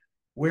up.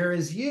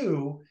 Whereas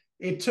you,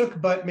 it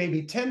took but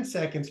maybe 10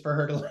 seconds for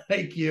her to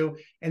like you,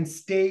 and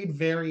stayed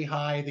very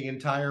high the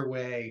entire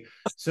way.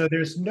 So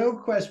there's no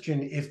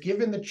question, if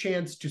given the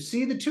chance to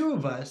see the two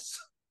of us,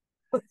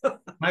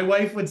 my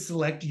wife would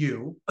select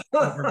you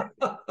over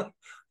me.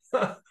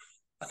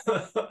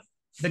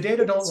 The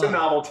data don't lie. It's a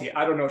novelty.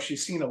 I don't know.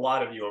 She's seen a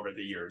lot of you over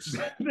the years.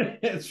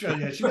 It's true.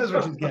 Yeah, she knows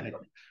what she's getting.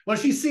 Well,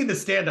 she's seen the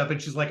stand-up,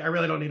 and she's like, I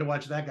really don't need to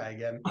watch that guy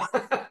again.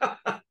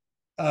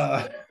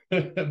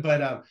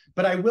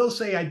 But I will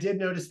say, I did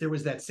notice there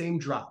was that same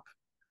drop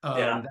that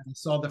I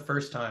saw the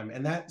first time,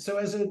 and so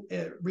as a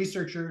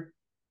researcher,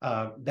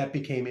 that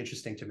became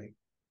interesting to me.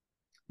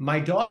 My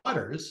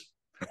daughters.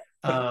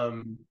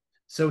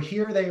 So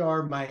here they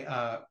are.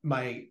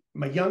 My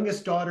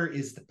youngest daughter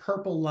is the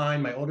purple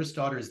line. My oldest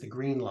daughter is the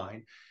green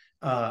line.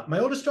 My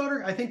oldest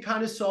daughter, I think,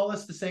 kind of saw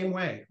us the same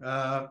way.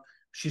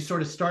 She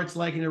sort of starts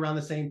liking it around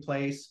the same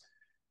place.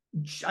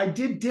 I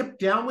did dip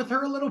down with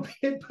her a little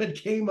bit, but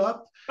came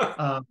up,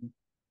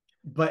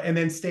 and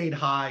then stayed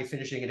high,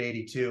 finishing at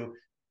 82.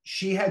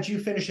 she had you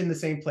finish in the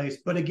same place.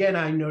 But again,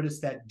 I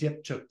noticed that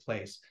dip took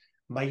place.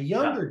 My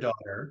younger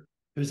daughter,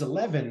 who's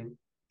 11,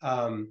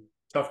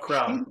 tough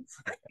crowd.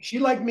 She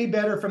liked me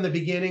better from the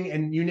beginning,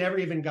 and you never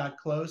even got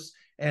close.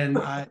 And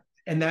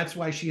that's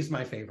why she's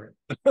my favorite.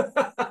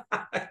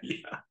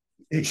 Yeah.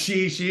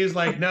 She is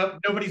like, nope,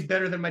 nobody's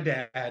better than my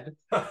dad.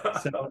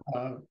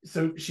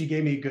 So she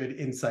gave me good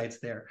insights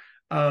there.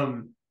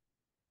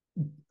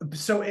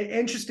 So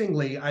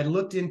interestingly, I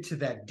looked into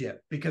that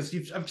dip because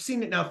I've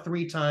seen it now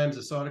 3 times.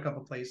 I saw it a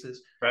couple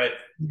places. Right.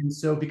 And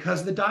so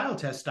because of the dial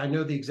test, I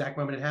know the exact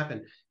moment it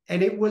happened.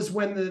 And it was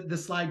when the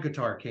slide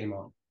guitar came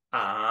on.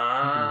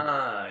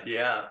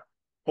 Yeah.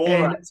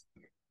 Polarizing.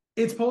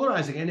 It's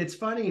polarizing. And it's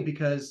funny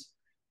because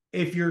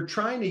if you're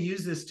trying to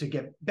use this to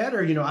get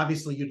better,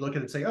 obviously you'd look at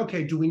it and say,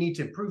 okay, do we need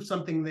to improve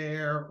something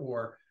there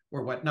or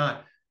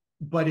whatnot?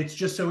 But it's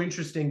just so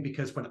interesting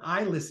because when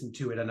I listen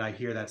to it and I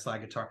hear that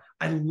slide guitar,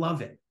 I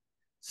love it.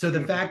 So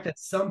the fact that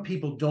some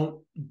people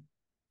don't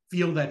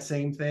feel that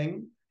same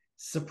thing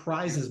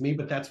surprises me,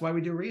 but that's why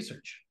we do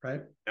research,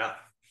 right? Yeah.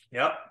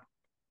 Yep.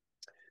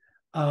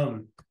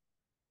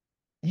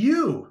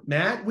 You,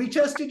 Matt, we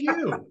tested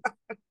you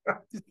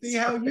to see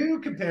how you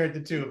compared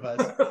the two of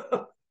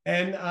us.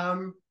 And,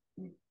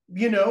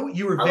 you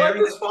were very... I like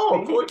this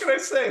phone. What can I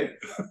say?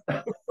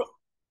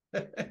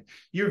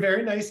 You were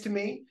very nice to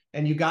me,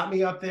 and you got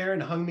me up there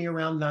and hung me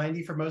around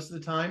 90 for most of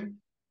the time.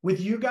 With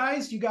you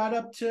guys, you got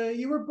up to,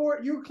 you were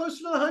closer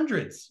to the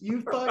hundreds.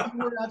 You thought you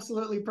were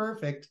absolutely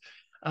perfect.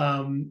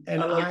 And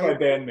I like my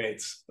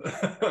bandmates.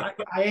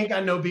 I ain't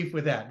got no beef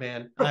with that,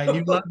 man.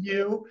 You love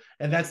you,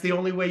 and that's the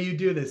only way you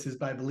do this is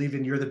by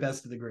believing you're the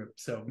best of the group.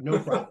 So no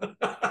problem.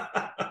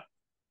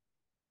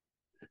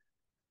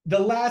 The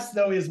last,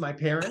 though, is my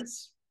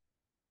parents.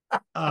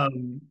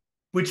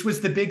 Which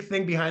was the big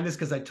thing behind this,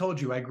 because I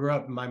told you I grew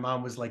up and my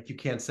mom was like, you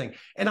can't sing.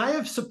 And I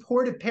have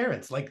supportive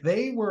parents. Like,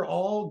 they were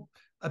all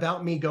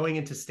about me going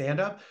into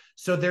stand-up.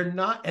 So they're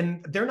not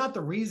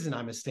the reason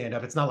I'm a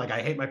stand-up. It's not like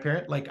I hate my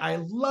parent. Like, I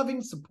have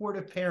loving,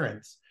 supportive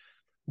parents.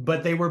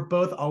 But they were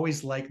both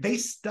always like, they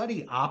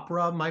study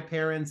opera, my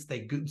parents.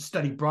 They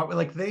study Broadway.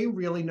 Like, they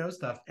really know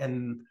stuff.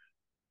 And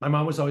my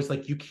mom was always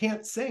like, you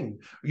can't sing.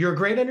 You're a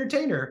great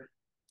entertainer.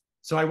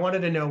 So I wanted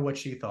to know what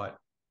she thought.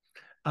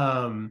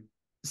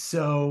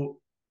 So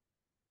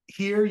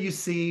here you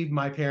see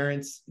my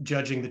parents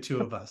judging the two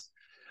of us.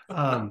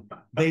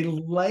 They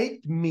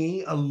liked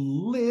me a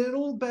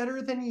little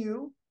better than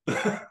you.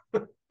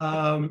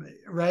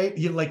 Right?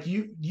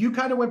 You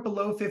kind of went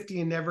below 50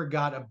 and never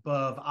got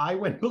above. I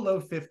went below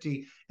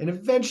 50, and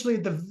eventually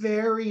at the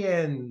very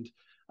end,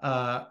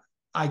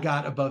 I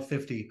got above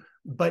 50.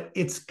 But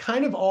it's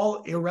kind of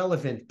all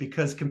irrelevant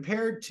because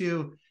compared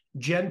to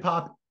Gen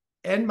Pop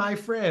and my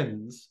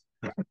friends,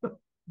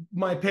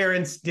 my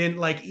parents didn't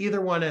like either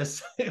one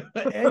as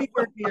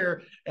anywhere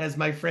near as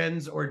my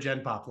friends or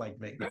Gen Pop like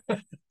me.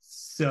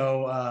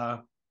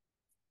 So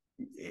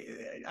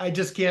I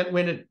just can't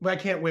win it. I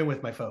can't win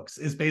with my folks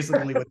is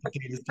basically what the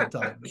data is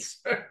telling me.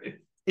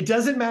 It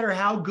doesn't matter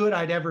how good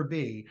I'd ever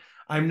be.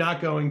 I'm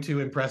not going to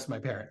impress my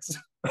parents.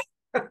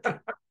 Too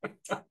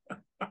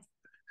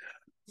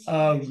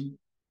funny.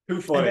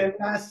 And then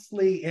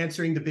lastly,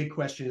 answering the big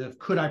question of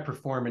could I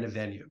perform in a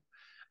venue?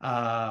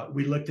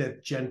 We looked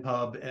at Gen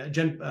Pop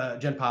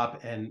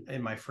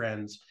and my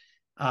friends.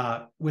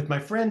 With my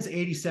friends,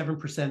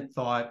 87%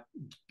 thought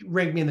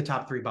ranked me in the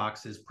top 3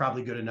 boxes,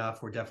 probably good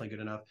enough or definitely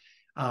good enough.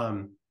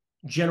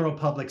 General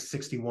public,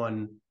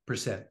 61%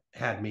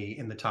 had me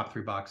in the top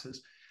 3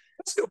 boxes.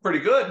 That's still pretty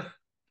good.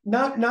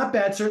 Not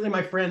bad. Certainly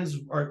my friends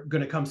are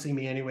going to come see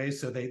me anyway,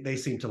 so they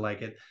seem to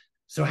like it.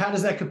 So how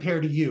does that compare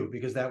to you?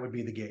 Because that would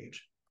be the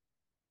gauge.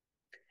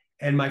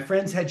 And my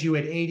friends had you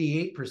at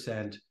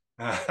 88%.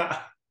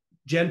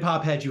 Gen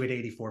Pop had you at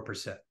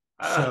 84%.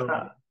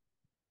 So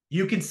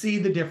you can see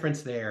the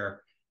difference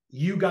there.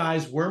 You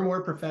guys were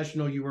more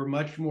professional. You were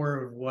much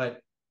more of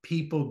what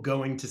people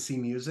going to see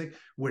music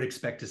would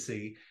expect to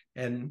see.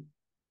 And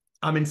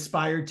I'm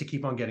inspired to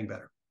keep on getting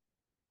better.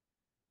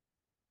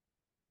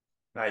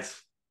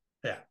 Nice.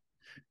 Yeah.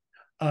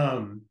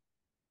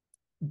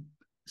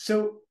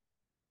 So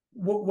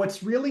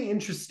what's really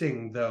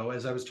interesting, though,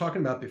 as I was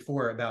talking about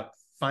before, about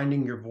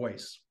finding your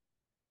voice,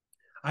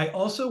 I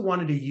also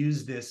wanted to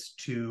use this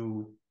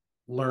to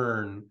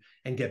learn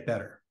and get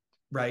better,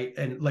 right?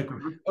 And like,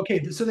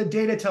 okay, so the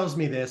data tells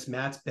me this,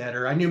 Matt's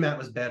better. I knew Matt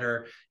was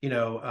better.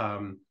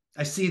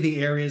 I see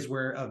the areas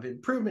of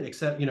improvement,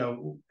 except,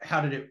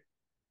 how did it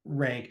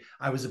rank?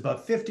 I was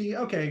above 50.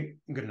 Okay,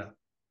 good enough.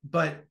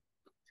 But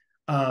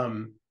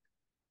I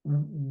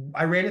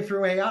ran it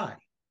through AI,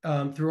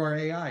 through our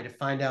AI to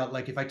find out,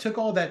 like, if I took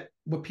all that,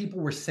 what people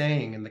were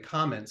saying in the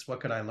comments, what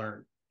could I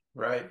learn?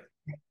 Right.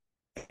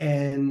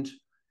 And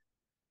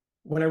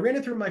when I ran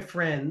it through my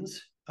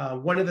friends,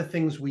 one of the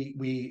things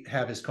we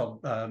have is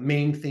called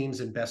main themes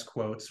and best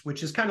quotes,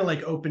 which is kind of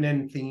like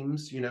open-end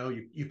themes.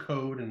 You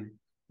code and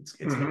it's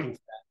looking for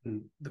that,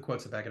 and the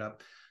quotes that back it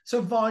up.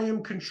 So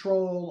volume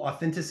control,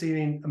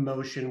 authenticity and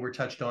emotion were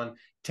touched on,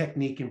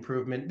 technique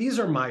improvement. These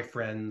are my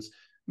friends,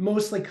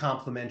 mostly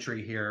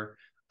complimentary here.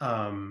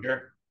 Um,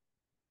 Sure.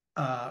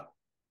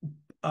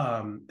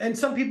 And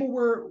some people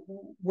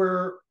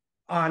were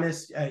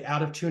honest,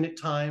 out of tune at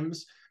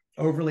times,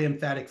 overly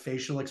emphatic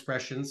facial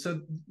expressions.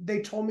 So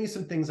they told me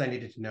some things I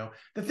needed to know.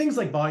 The things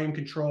like volume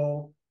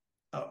control,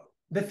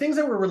 the things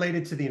that were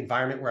related to the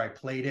environment where I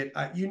played it,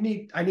 I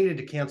needed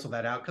to cancel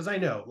that out because I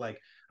know, like,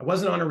 I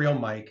wasn't on a real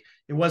mic,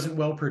 it wasn't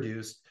well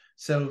produced.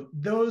 So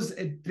those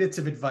bits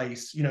of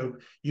advice,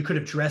 you could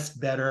have dressed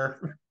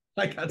better,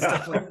 I got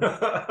stuff like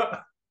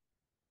that.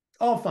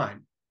 All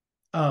fine.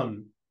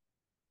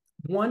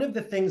 One of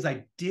the things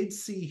I did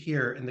see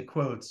here in the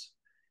quotes,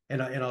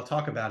 and I'll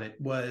talk about it,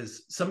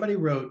 was somebody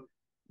wrote,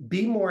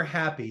 "Be more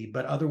happy,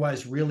 but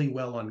otherwise really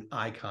well on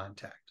eye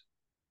contact."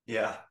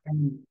 Yeah.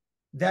 And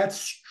that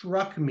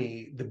struck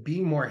me, the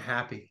 "be more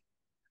happy."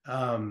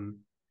 And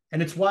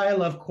it's why I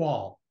love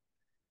Qual,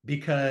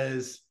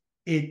 because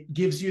it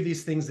gives you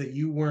these things that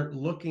you weren't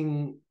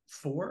looking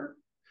for.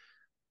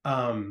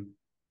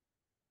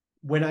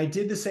 When I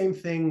did the same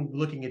thing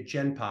looking at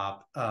Gen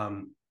Pop,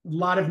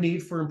 lot of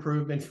need for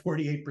improvement,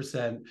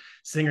 48%.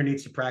 Singer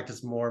needs to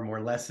practice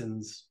more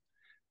lessons.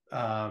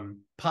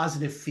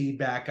 Positive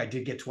feedback, I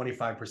did get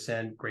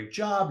 25%. Great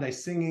job,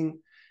 nice singing.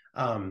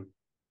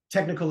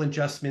 Technical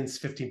adjustments,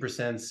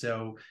 15%.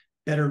 So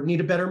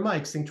need a better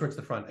mic, sing towards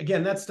the front.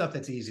 Again, that's stuff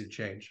that's easy to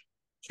change.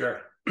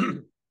 Sure.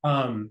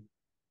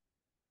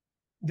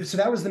 So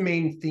that was the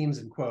main themes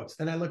and quotes.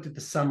 Then I looked at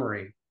the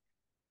summary.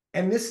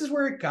 And this is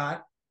where it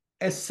got,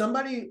 as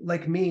somebody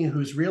like me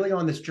who's really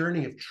on this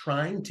journey of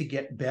trying to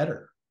get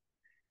better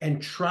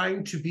and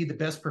trying to be the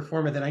best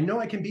performer that I know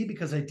I can be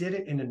because I did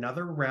it in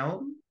another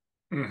realm.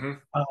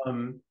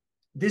 Mm-hmm.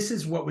 This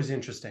is what was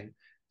interesting.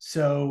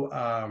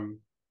 So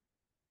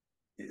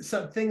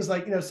some things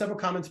like, several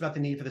comments about the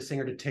need for the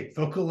singer to take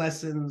vocal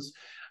lessons.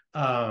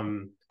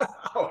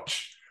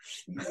 Ouch.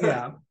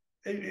 Yeah.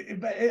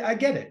 But I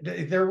get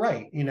it. They're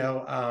right.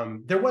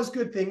 There was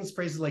good things.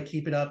 Phrases like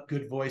 "keep it up,"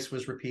 "good voice"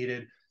 was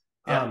repeated.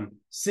 Yeah.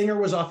 Singer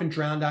was often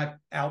drowned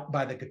out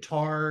by the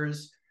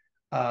guitars.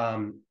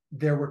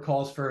 There were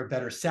calls for a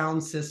better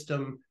sound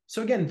system.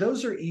 So again,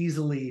 those are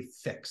easily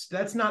fixed.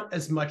 That's not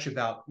as much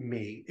about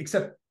me,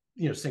 except,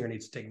 singer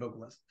needs to take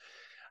vocal lessons.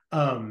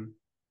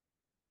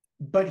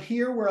 But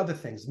here were other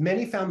things.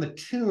 Many found the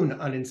tune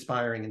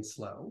uninspiring and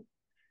slow.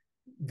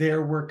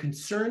 There were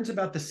concerns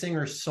about the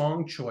singer's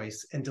song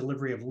choice and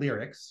delivery of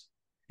lyrics.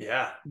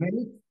 Yeah.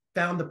 Many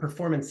found the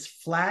performance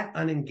flat,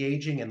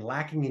 unengaging, and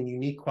lacking in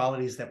unique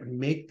qualities that would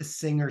make the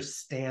singer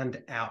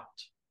stand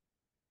out.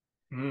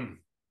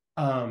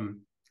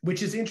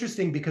 Which is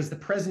interesting because the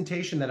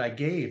presentation that I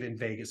gave in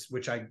Vegas,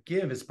 which I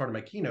give as part of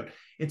my keynote,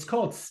 it's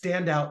called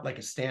 "Stand Out Like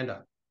a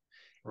Stand-Up."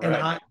 Right.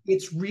 And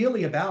it's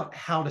really about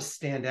how to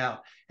stand out.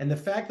 And the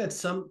fact that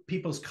some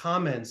people's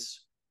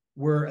comments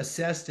were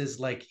assessed as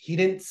like he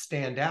didn't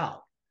stand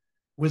out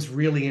was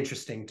really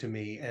interesting to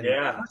me. And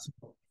yeah,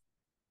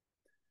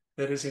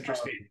 that is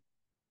interesting.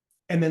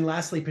 And then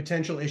lastly,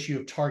 potential issue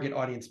of target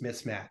audience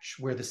mismatch,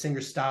 where the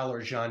singer's style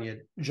or genre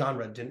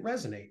didn't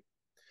resonate.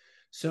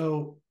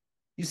 So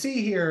you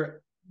see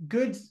here,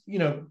 good,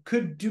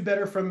 could do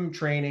better from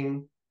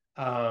training,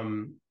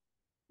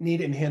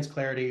 need enhanced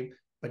clarity,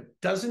 but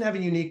doesn't have a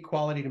unique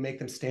quality to make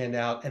them stand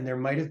out. And there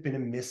might have been a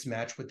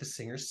mismatch with the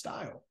singer's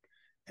style.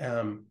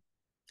 And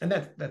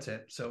that's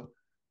it. So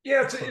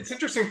yeah, it's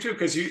interesting too,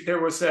 because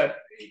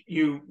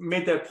you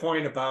made that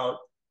point about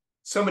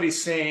somebody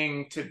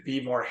saying to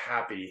be more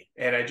happy.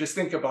 And I just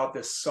think about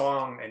this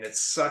song, and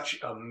it's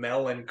such a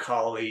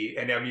melancholy,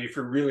 and I mean, if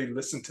you really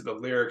listen to the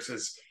lyrics,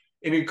 is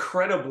an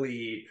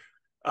incredibly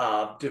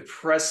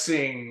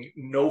depressing,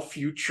 no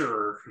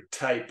future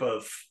type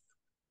of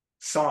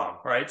song,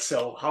 right?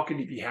 So how can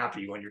you be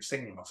happy when you're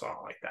singing a song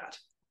like that?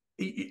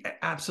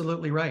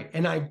 Absolutely right.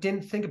 And I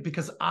didn't think it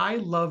because I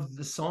love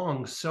the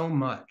song so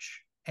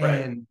much.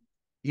 Right. And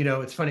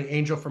it's funny,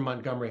 Angel from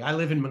Montgomery. I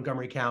live in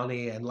Montgomery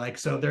County, and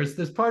so there's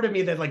this part of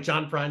me that like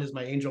John Prine is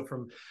my angel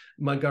from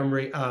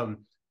Montgomery.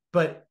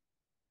 But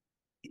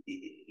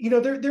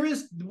there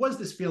was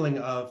this feeling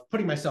of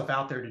putting myself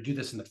out there to do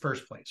this in the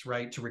first place,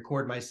 right? To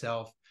record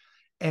myself.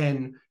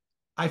 And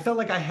I felt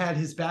like I had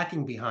his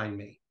backing behind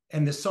me.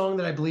 And the song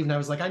that I believed in, I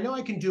was like, I know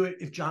I can do it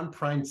if John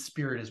Prine's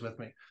spirit is with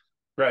me.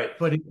 Right.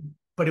 But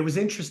it was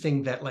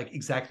interesting that, like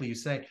exactly you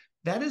say,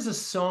 that is a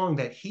song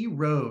that he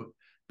wrote,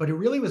 but it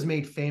really was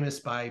made famous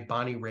by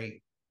Bonnie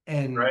Raitt.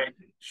 And right.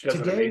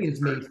 Today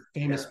is made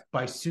famous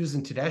by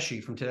Susan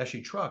Tedeschi from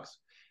Tedeschi Trucks.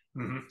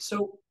 Mm-hmm.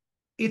 So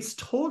it's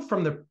told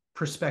from the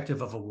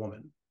perspective of a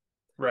woman.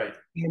 Right.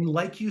 And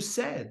like you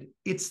said,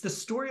 it's the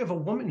story of a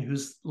woman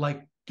who's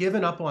like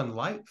given up on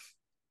life.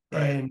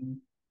 Right. And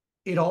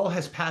it all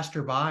has passed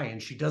her by,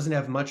 and she doesn't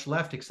have much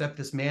left except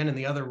this man in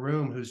the other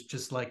room who's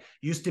just like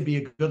used to be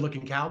a good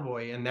looking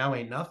cowboy and now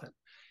ain't nothing.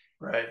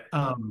 Right.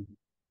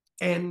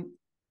 And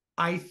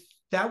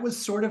that was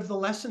sort of the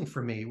lesson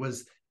for me,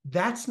 was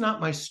that's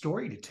not my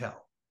story to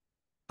tell.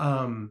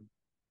 And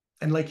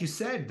like you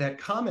said, that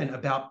comment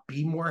about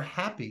be more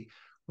happy.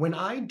 When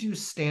I did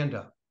stand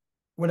up,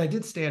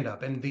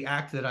 and the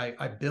act that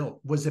I built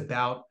was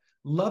about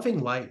loving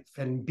life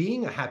and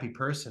being a happy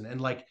person. And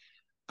like,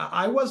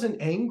 I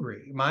wasn't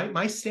angry.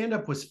 My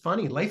stand-up was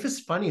funny. Life is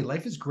funny.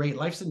 Life is great.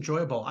 Life's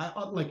enjoyable.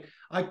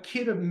 I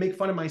kid and make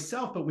fun of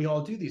myself, but we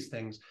all do these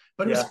things.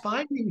 But it was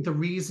finding the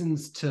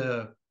reasons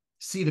to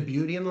see the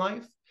beauty in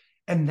life.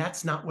 And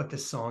that's not what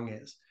this song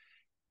is.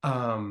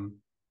 And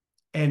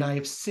I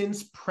have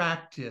since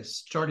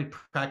started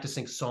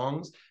practicing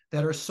songs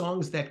that are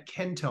songs that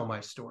can tell my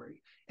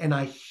story. And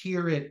I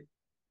hear it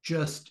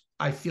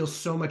I feel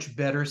so much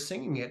better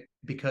singing it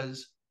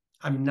because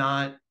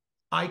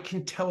I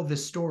can tell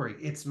this story.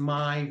 It's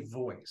my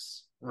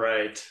voice.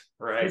 Right.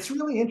 It's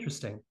really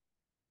interesting.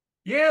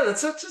 Yeah,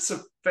 that's just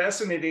a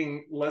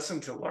fascinating lesson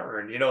to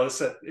learn.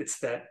 It's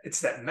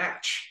that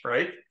match,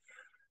 right?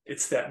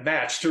 It's that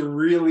match to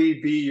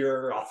really be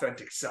your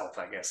authentic self,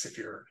 I guess, if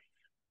you're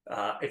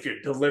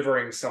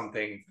delivering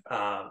something,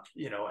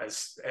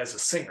 as a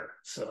singer.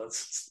 So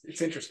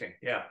it's interesting.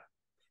 Yeah.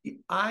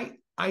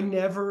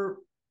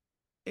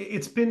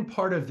 It's been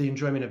part of the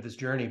enjoyment of this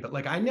journey, but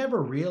like, I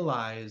never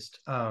realized,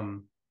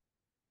 the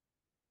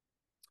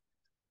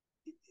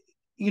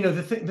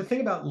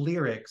thing about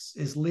lyrics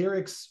is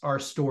lyrics are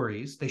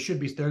stories.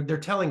 They're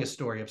telling a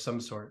story of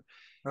some sort.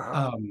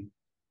 Uh-huh.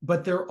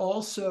 But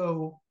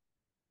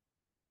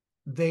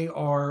they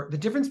are the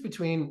difference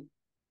between,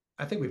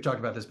 I think we've talked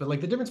about this, but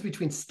like the difference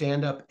between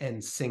stand-up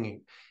and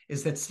singing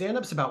is that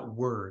stand-up's about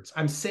words.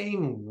 I'm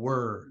saying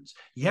words.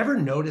 You ever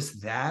notice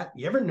that?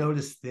 You ever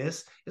notice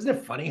this? Isn't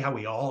it funny how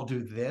we all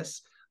do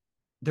this?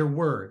 They're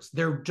words.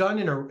 They're done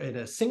in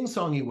a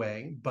sing-songy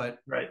way, but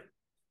right.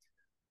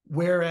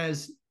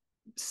 Whereas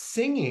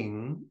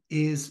singing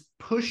is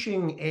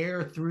pushing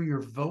air through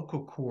your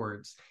vocal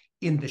cords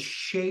in the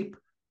shape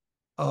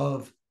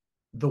of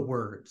the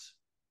words,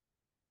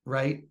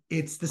 right?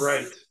 It's the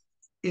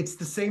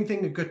same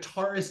thing the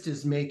guitarist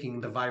is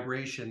making, the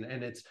vibration,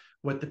 and it's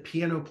what the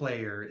piano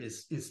player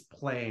is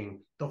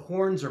playing. The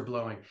horns are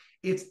blowing.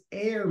 It's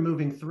air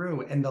moving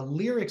through, and the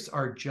lyrics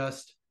are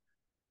just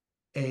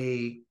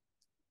a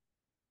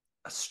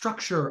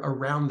structure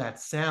around that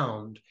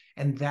sound,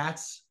 and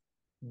that's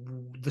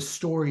the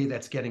story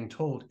that's getting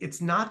told.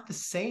 It's not the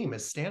same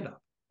as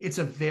stand-up. It's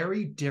a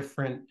very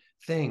different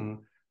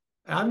thing.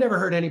 I've never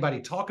heard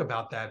anybody talk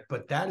about that,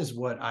 but that is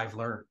what I've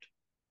learned.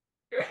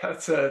 Yeah,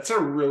 it's a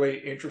really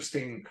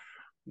interesting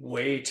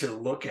way to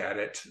look at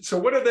it. So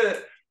what are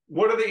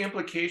the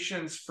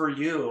implications for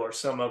you, or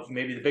some of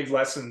maybe the big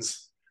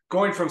lessons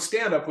going from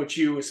stand-up, which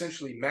you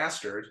essentially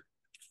mastered,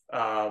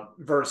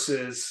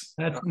 versus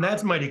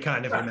that's mighty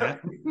kind of you,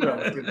 Matt.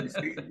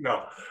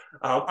 No,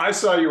 I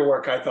saw your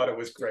work. I thought it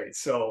was great.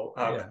 So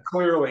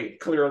clearly,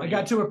 I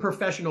got to a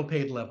professional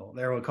paid level.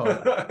 There, we'll call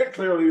it.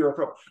 Clearly, you're a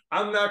pro.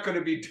 I'm not going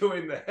to be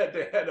doing the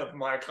head-to-head of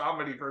my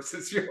comedy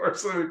versus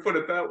yours. Let me put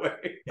it that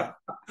way. Yeah.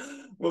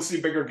 We'll see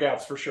bigger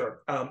gaps for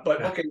sure.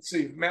 Okay, so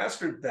you've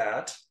mastered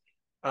that.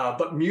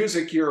 But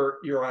music,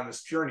 you're on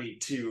this journey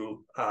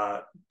to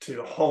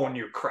hone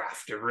your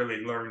craft, to really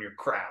learn your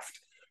craft.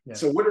 Yeah.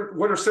 So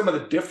what are some of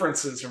the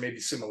differences or maybe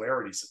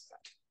similarities of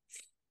that?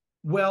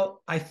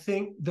 Well, I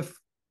think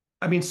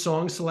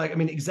song select,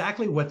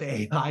 exactly what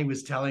the AI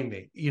was telling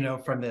me,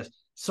 from this.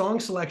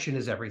 Song selection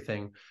is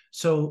everything.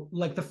 So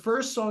like the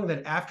first song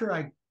that, after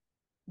I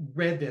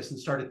read this and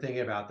started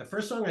thinking about, the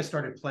first song I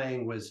started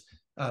playing was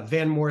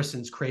Van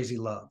Morrison's Crazy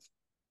Love.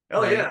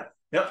 Oh, right? Yeah.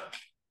 Yep.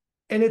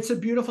 And it's a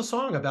beautiful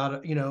song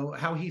about,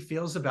 how he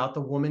feels about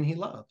the woman he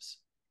loves.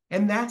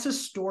 And that's a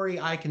story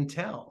I can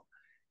tell.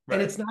 Right.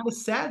 And it's not a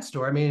sad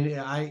story.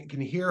 I can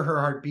hear her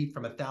heartbeat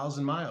from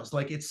 1,000 miles.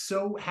 Like, it's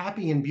so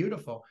happy and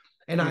beautiful.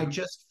 And I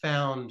just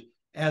found,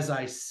 as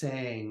I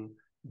sang,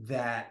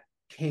 that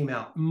came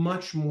out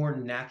much more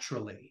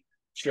naturally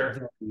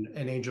than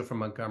An Angel from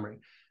Montgomery.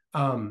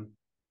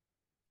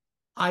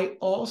 I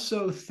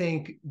also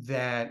think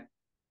that,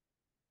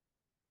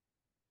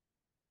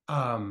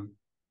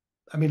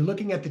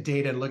 looking at the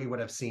data and looking at what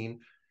I've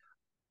seen,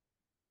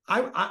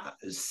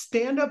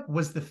 stand-up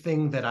was the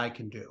thing that I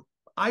can do.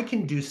 I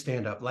can do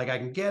stand-up. Like, I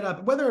can get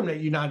up, whether or not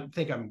you not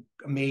think I'm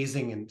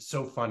amazing and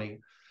so funny.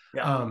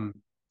 Yeah.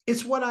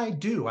 It's what I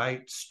do.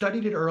 I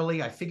studied it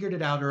early. I figured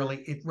it out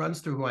early. It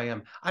runs through who I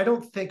am. I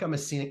don't think I'm a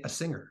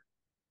singer.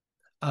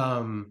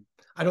 I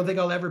don't think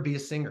I'll ever be a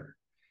singer.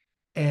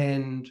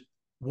 And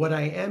what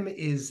I am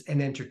is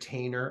an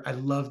entertainer. I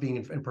love being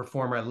a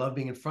performer. I love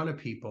being in front of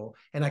people,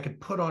 and I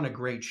could put on a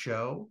great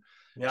show.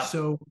 Yeah.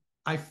 So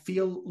I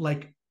feel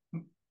like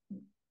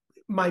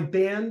my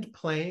band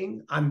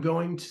playing, I'm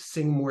going to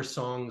sing more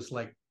songs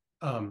like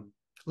one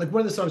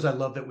of the songs I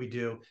love that we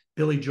do,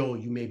 Billy Joel,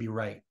 You May Be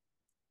Right.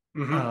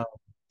 Mm-hmm.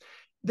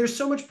 There's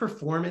so much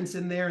performance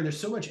in there, and there's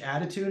so much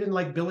attitude, and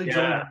like Billy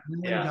Joel,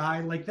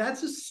 guy, like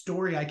that's a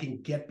story I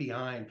can get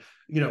behind.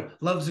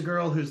 Loves a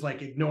girl who's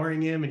like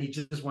ignoring him, and he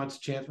just wants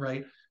to chant,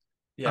 right?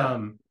 Yeah.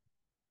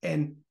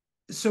 And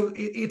so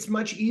it's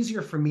much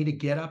easier for me to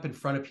get up in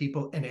front of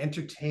people and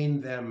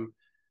entertain them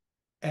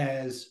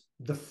as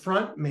the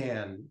front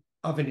man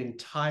of an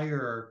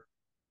entire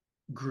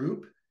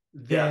group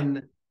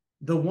than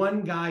the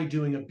one guy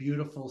doing a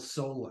beautiful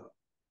solo.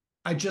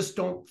 I just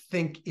don't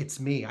think it's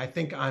me. I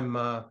think I'm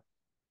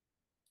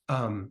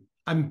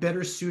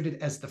better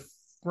suited as the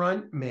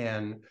front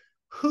man,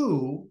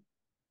 who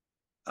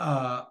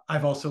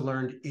I've also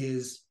learned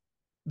is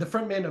the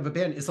front man of a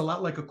band is a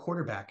lot like a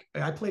quarterback.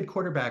 I played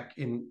quarterback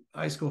in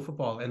high school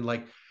football, and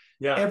like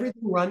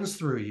everything runs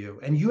through you,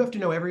 and you have to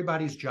know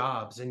everybody's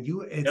jobs, and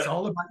it's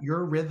all about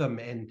your rhythm.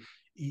 And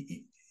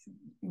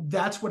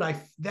that's what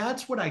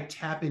I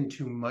tap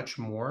into much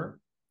more,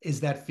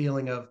 is that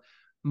feeling of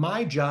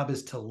my job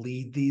is to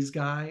lead these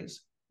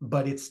guys,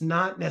 but it's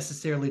not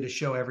necessarily to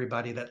show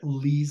everybody that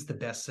Leigh's the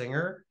best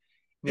singer.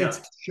 It's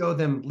to show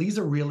them Leigh's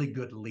a really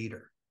good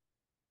leader.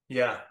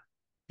 Yeah.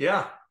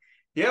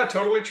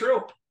 Totally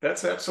true.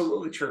 That's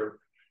absolutely true.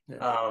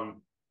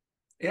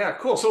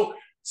 Cool.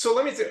 So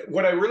let me say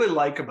what I really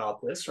like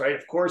about this, right?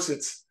 Of course,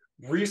 it's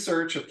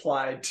research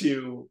applied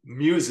to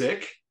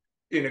music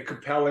in a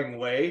compelling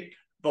way.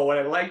 But what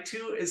I like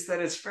too is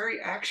that it's very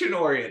action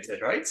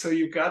oriented, right? So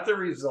you've got the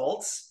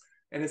results,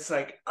 and it's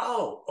like,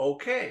 oh,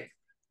 okay,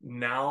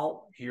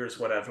 now here's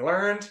what I've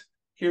learned.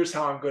 Here's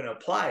how I'm going to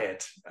apply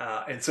it.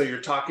 And so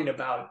you're talking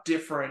about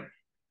different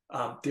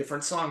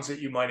songs that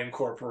you might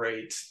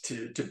incorporate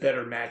to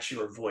better match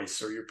your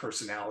voice or your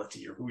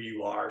personality or who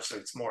you are, so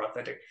it's more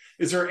authentic.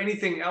 Is there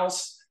anything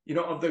else,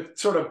 of the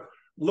sort of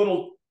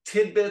little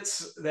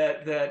tidbits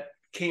that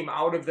came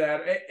out of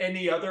that?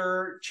 Any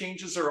other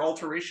changes or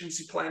alterations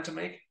you plan to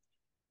make?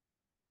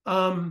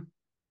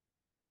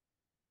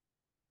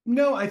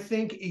 No, I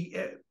think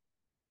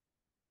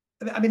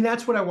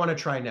that's what I want to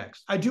try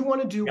next. I do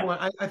want to do one.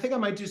 I think I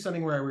might do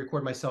something where I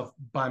record myself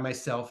by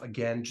myself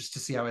again, just to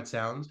see how it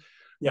sounds.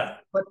 Yeah.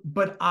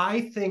 But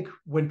I think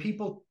when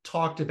people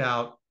talked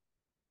about,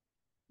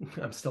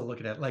 I'm still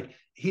looking at, like,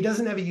 he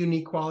doesn't have a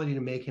unique quality to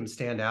make him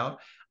stand out.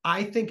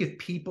 I think if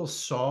people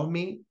saw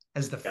me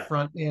as the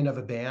front man of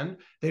a band,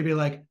 they'd be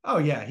like, oh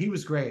yeah, he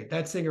was great.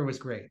 That singer was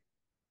great.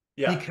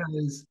 Yeah.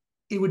 Because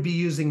it would be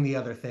using the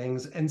other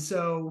things. And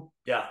so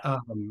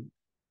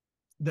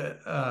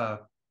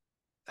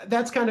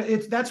that's kind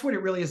of that's what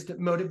it really is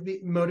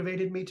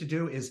motivated me to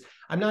do. Is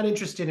I'm not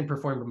interested in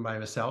performing by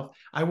myself.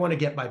 I want to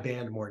get my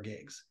band more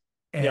gigs,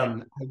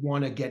 and I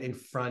want to get in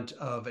front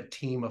of a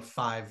team of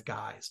 5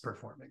 guys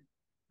performing.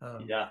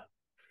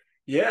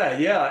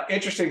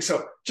 Interesting.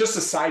 So just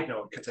a side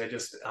note,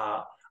 because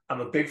I'm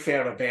a big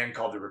fan of a band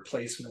called The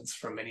Replacements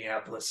from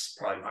Minneapolis,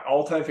 probably my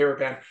all-time favorite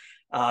band.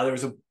 There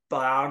was a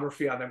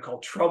biography on them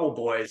called Trouble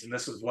Boys, and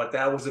this is what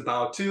that was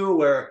about too,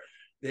 where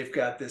they've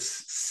got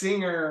this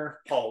singer,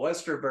 Paul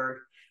Westerberg,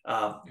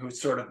 who's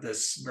sort of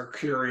this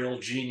mercurial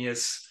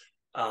genius,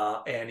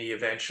 and he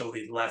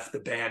eventually left the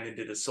band and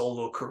did a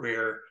solo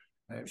career,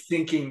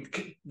 thinking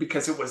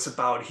because it was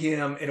about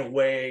him in a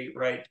way,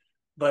 right?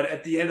 But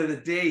at the end of the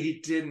day, he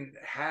didn't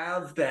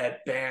have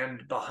that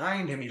band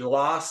behind him. He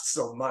lost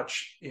so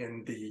much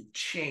in the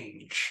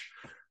change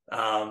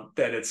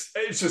that it's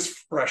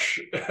just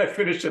fresh. I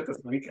finished it this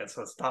weekend,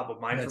 so it's top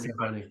of mind for me. So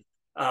funny.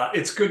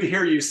 It's good to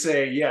hear you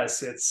say,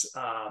 yes, it's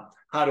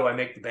how do I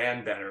make the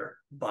band better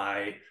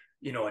by,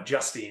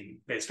 adjusting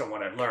based on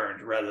what I've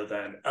learned, rather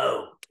than,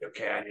 oh,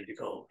 okay, I need to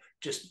go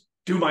just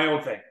do my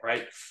own thing,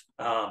 right?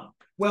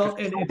 Well,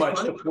 and so much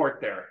support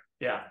there.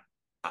 Yeah.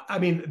 I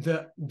mean,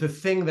 the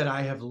thing that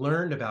I have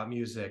learned about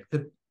music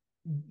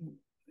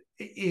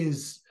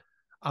is,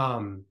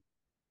 and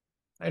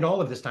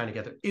all of this time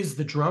together, is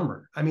the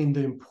drummer. I mean,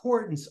 the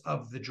importance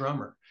of the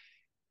drummer.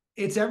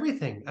 It's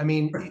everything. I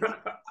mean,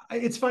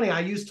 it's funny. I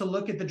used to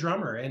look at the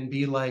drummer and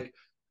be like,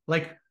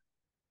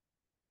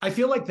 I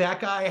feel like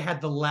that guy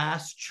had the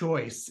last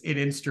choice in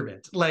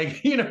instrument.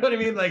 Like, you know what I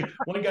mean? Like,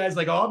 one guy's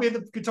like, oh, I'll be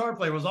the guitar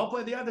player. I'll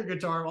play the other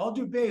guitar. I'll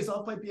do bass.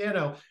 I'll play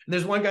piano. And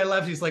there's one guy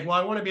left. He's like, well,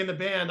 I want to be in the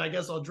band. I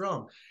guess I'll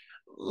drum.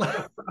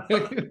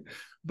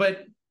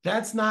 But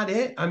that's not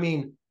it. I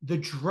mean, the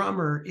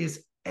drummer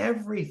is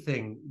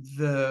everything.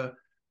 The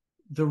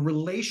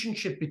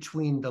relationship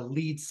between the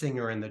lead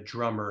singer and the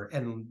drummer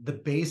and the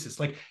bassist.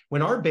 Like,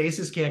 when our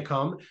bassist can't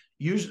come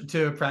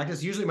to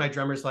practice, usually my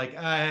drummer's like,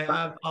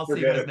 I'll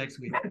see you guys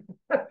next week.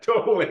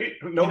 Totally.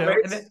 No,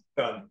 bass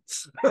done.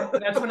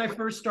 That's when I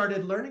first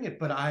started learning it.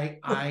 But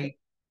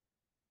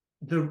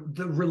the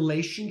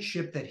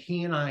relationship that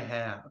he and I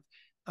have,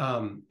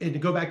 and to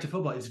go back to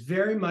football, it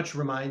very much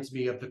reminds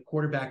me of the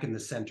quarterback in the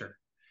center.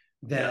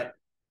 That,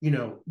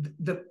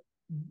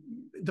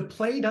 the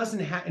play doesn't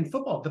happen in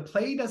football. The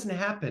play doesn't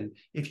happen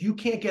if you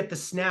can't get the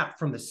snap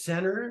from the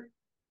center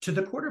to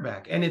the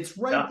quarterback, and it's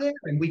right there,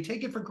 and we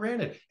take it for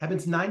granted.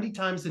 Happens 90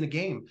 times in a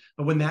game,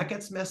 but when that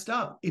gets messed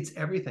up, it's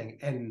everything.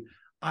 And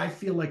I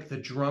feel like the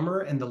drummer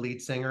and the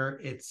lead singer,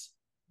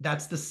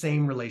 that's the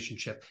same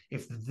relationship.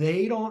 If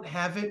they don't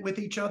have it with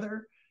each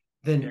other,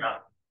 then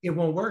it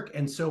won't work.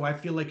 And so I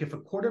feel like if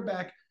a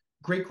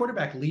great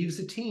quarterback leaves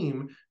a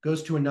team,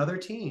 goes to another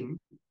team,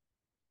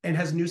 and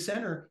has a new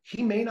center,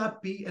 he may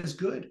not be as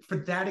good for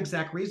that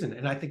exact reason.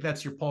 And I think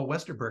that's your Paul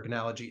Westerberg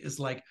analogy, is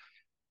like,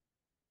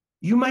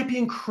 you might be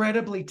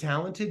incredibly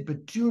talented,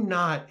 but do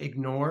not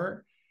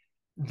ignore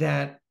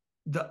that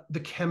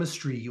the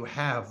chemistry you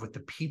have with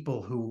the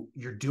people who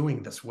you're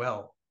doing this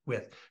well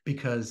with,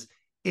 because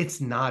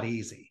it's not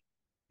easy.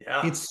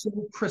 Yeah. It's so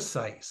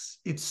precise.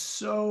 It's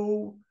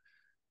so,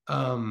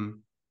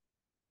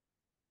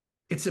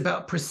 it's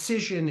about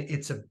precision.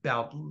 It's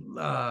about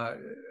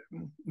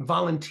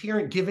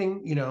volunteering,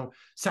 giving,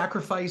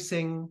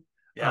 sacrificing,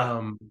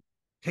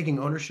 taking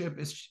ownership.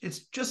 It's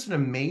just an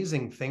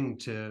amazing thing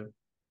to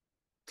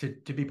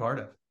be part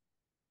of.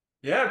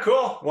 Yeah,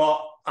 cool.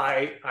 Well,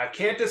 I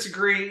can't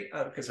disagree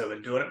because I've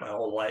been doing it my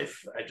whole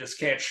life. I just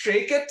can't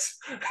shake it.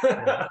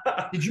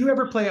 Did you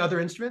ever play other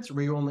instruments, or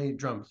were you only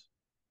drums?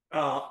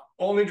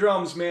 Only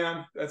drums,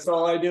 man. That's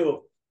all I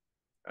do.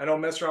 I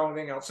don't mess around with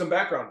anything else. Some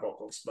background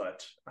vocals,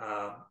 but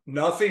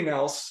nothing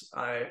else.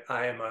 I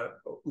am a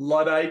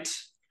Luddite.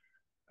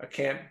 I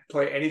can't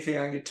play anything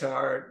on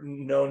guitar.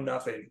 No,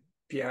 nothing.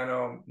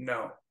 Piano,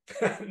 no.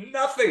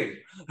 Nothing.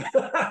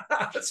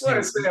 That's why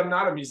I say I'm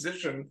not a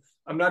musician.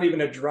 I'm not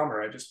even a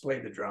drummer. I just play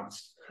the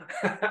drums.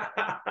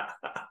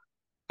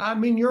 I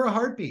mean, you're a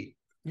heartbeat.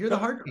 You're the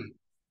heartbeat,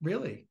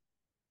 really.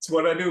 It's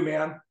what I do,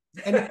 man.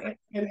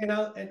 and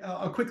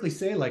I'll quickly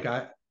say, like,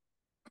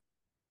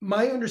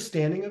 my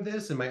understanding of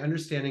this, and my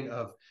understanding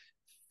of,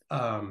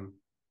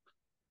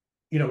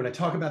 when I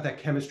talk about that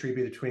chemistry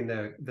between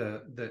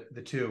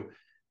the two,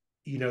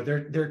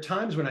 there are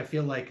times when I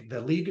feel like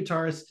the lead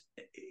guitarist,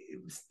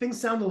 things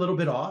sound a little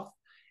bit off,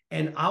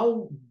 and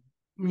I'll,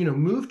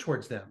 move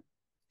towards them,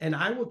 and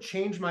I will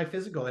change my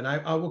physical, and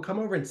I will come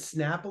over and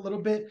snap a little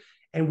bit,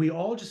 and we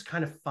all just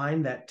kind of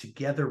find that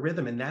together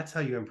rhythm, and that's how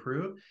you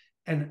improve.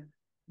 And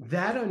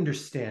that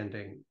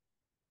understanding,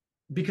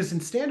 because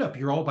in stand-up,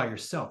 you're all by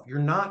yourself. You're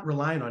not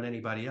relying on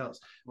anybody else.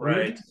 Right. When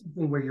you're doing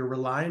something where you're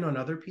relying on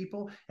other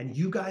people and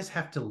you guys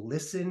have to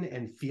listen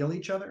and feel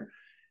each other,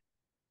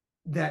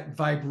 that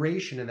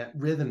vibration and that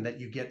rhythm that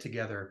you get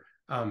together,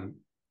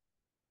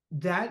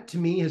 that to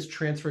me has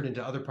transferred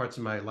into other parts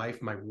of my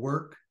life, my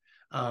work,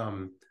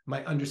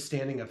 my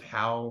understanding of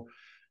how,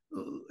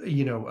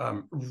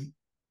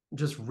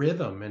 just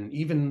rhythm, and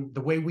even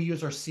the way we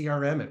use our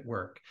CRM at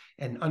work,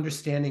 and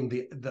understanding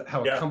the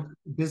how a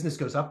business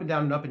goes up and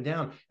down and up and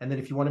down. And then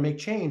if you want to make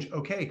change,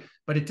 okay,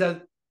 but it does,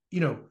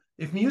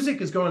 if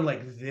music is going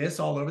like this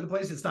all over the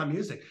place, it's not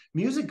music.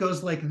 Music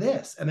goes like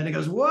this, and then it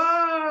goes,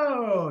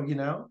 whoa,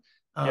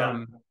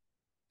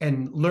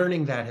 and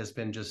learning that has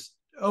been just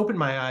opened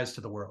my eyes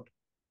to the world.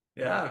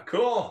 Yeah,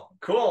 cool,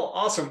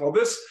 awesome. Well,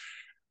 this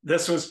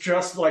was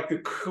just like the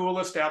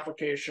coolest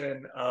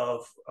application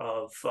of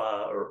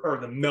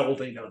the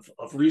melding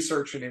of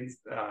research and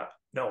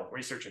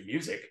research and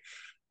music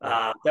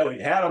that we've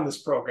had on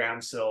this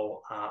program.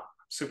 So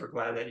super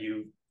glad that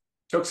you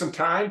took some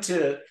time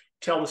to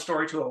tell the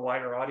story to a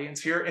wider audience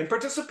here and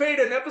participate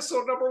in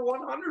episode number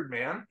 100,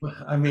 man.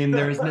 I mean,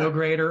 there's no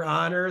greater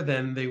honor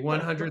than the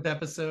 100th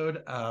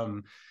episode.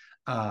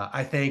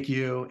 I thank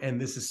you,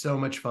 and this is so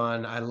much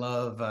fun. I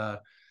love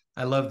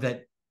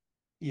that.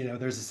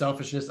 There's a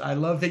selfishness. I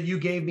love that you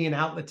gave me an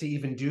outlet to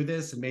even do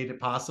this and made it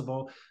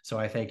possible. So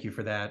I thank you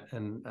for that.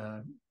 And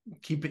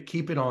keep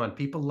it on.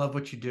 People love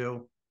what you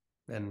do,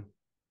 and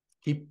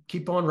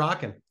keep on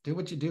rocking. Do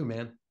what you do,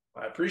 man.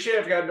 I appreciate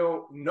it. I've got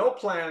no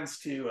plans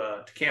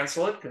to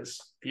cancel it, because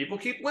people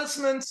keep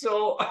listening.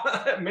 So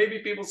maybe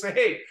people say,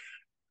 hey,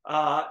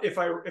 if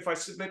I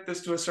submit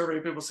this to a survey,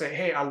 people say,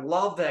 hey, I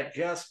love that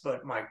guest,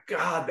 but my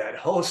God, that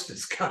host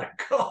has got to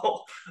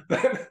go.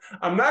 Then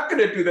I'm not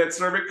going to do that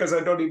survey, because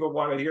I don't even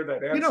want to hear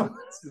that answer.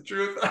 That's the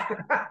truth.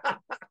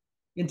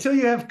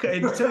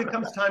 until it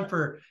comes time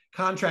for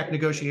contract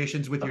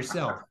negotiations with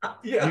yourself,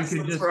 yes, you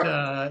can just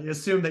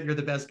assume that you're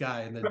the best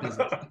guy in the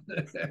business.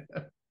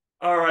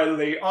 All right,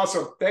 Leigh.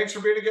 Awesome. Thanks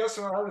for being a guest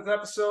on this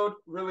episode.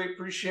 Really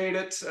appreciate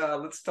it.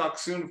 Let's talk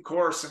soon, of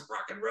course, and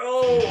rock and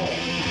roll.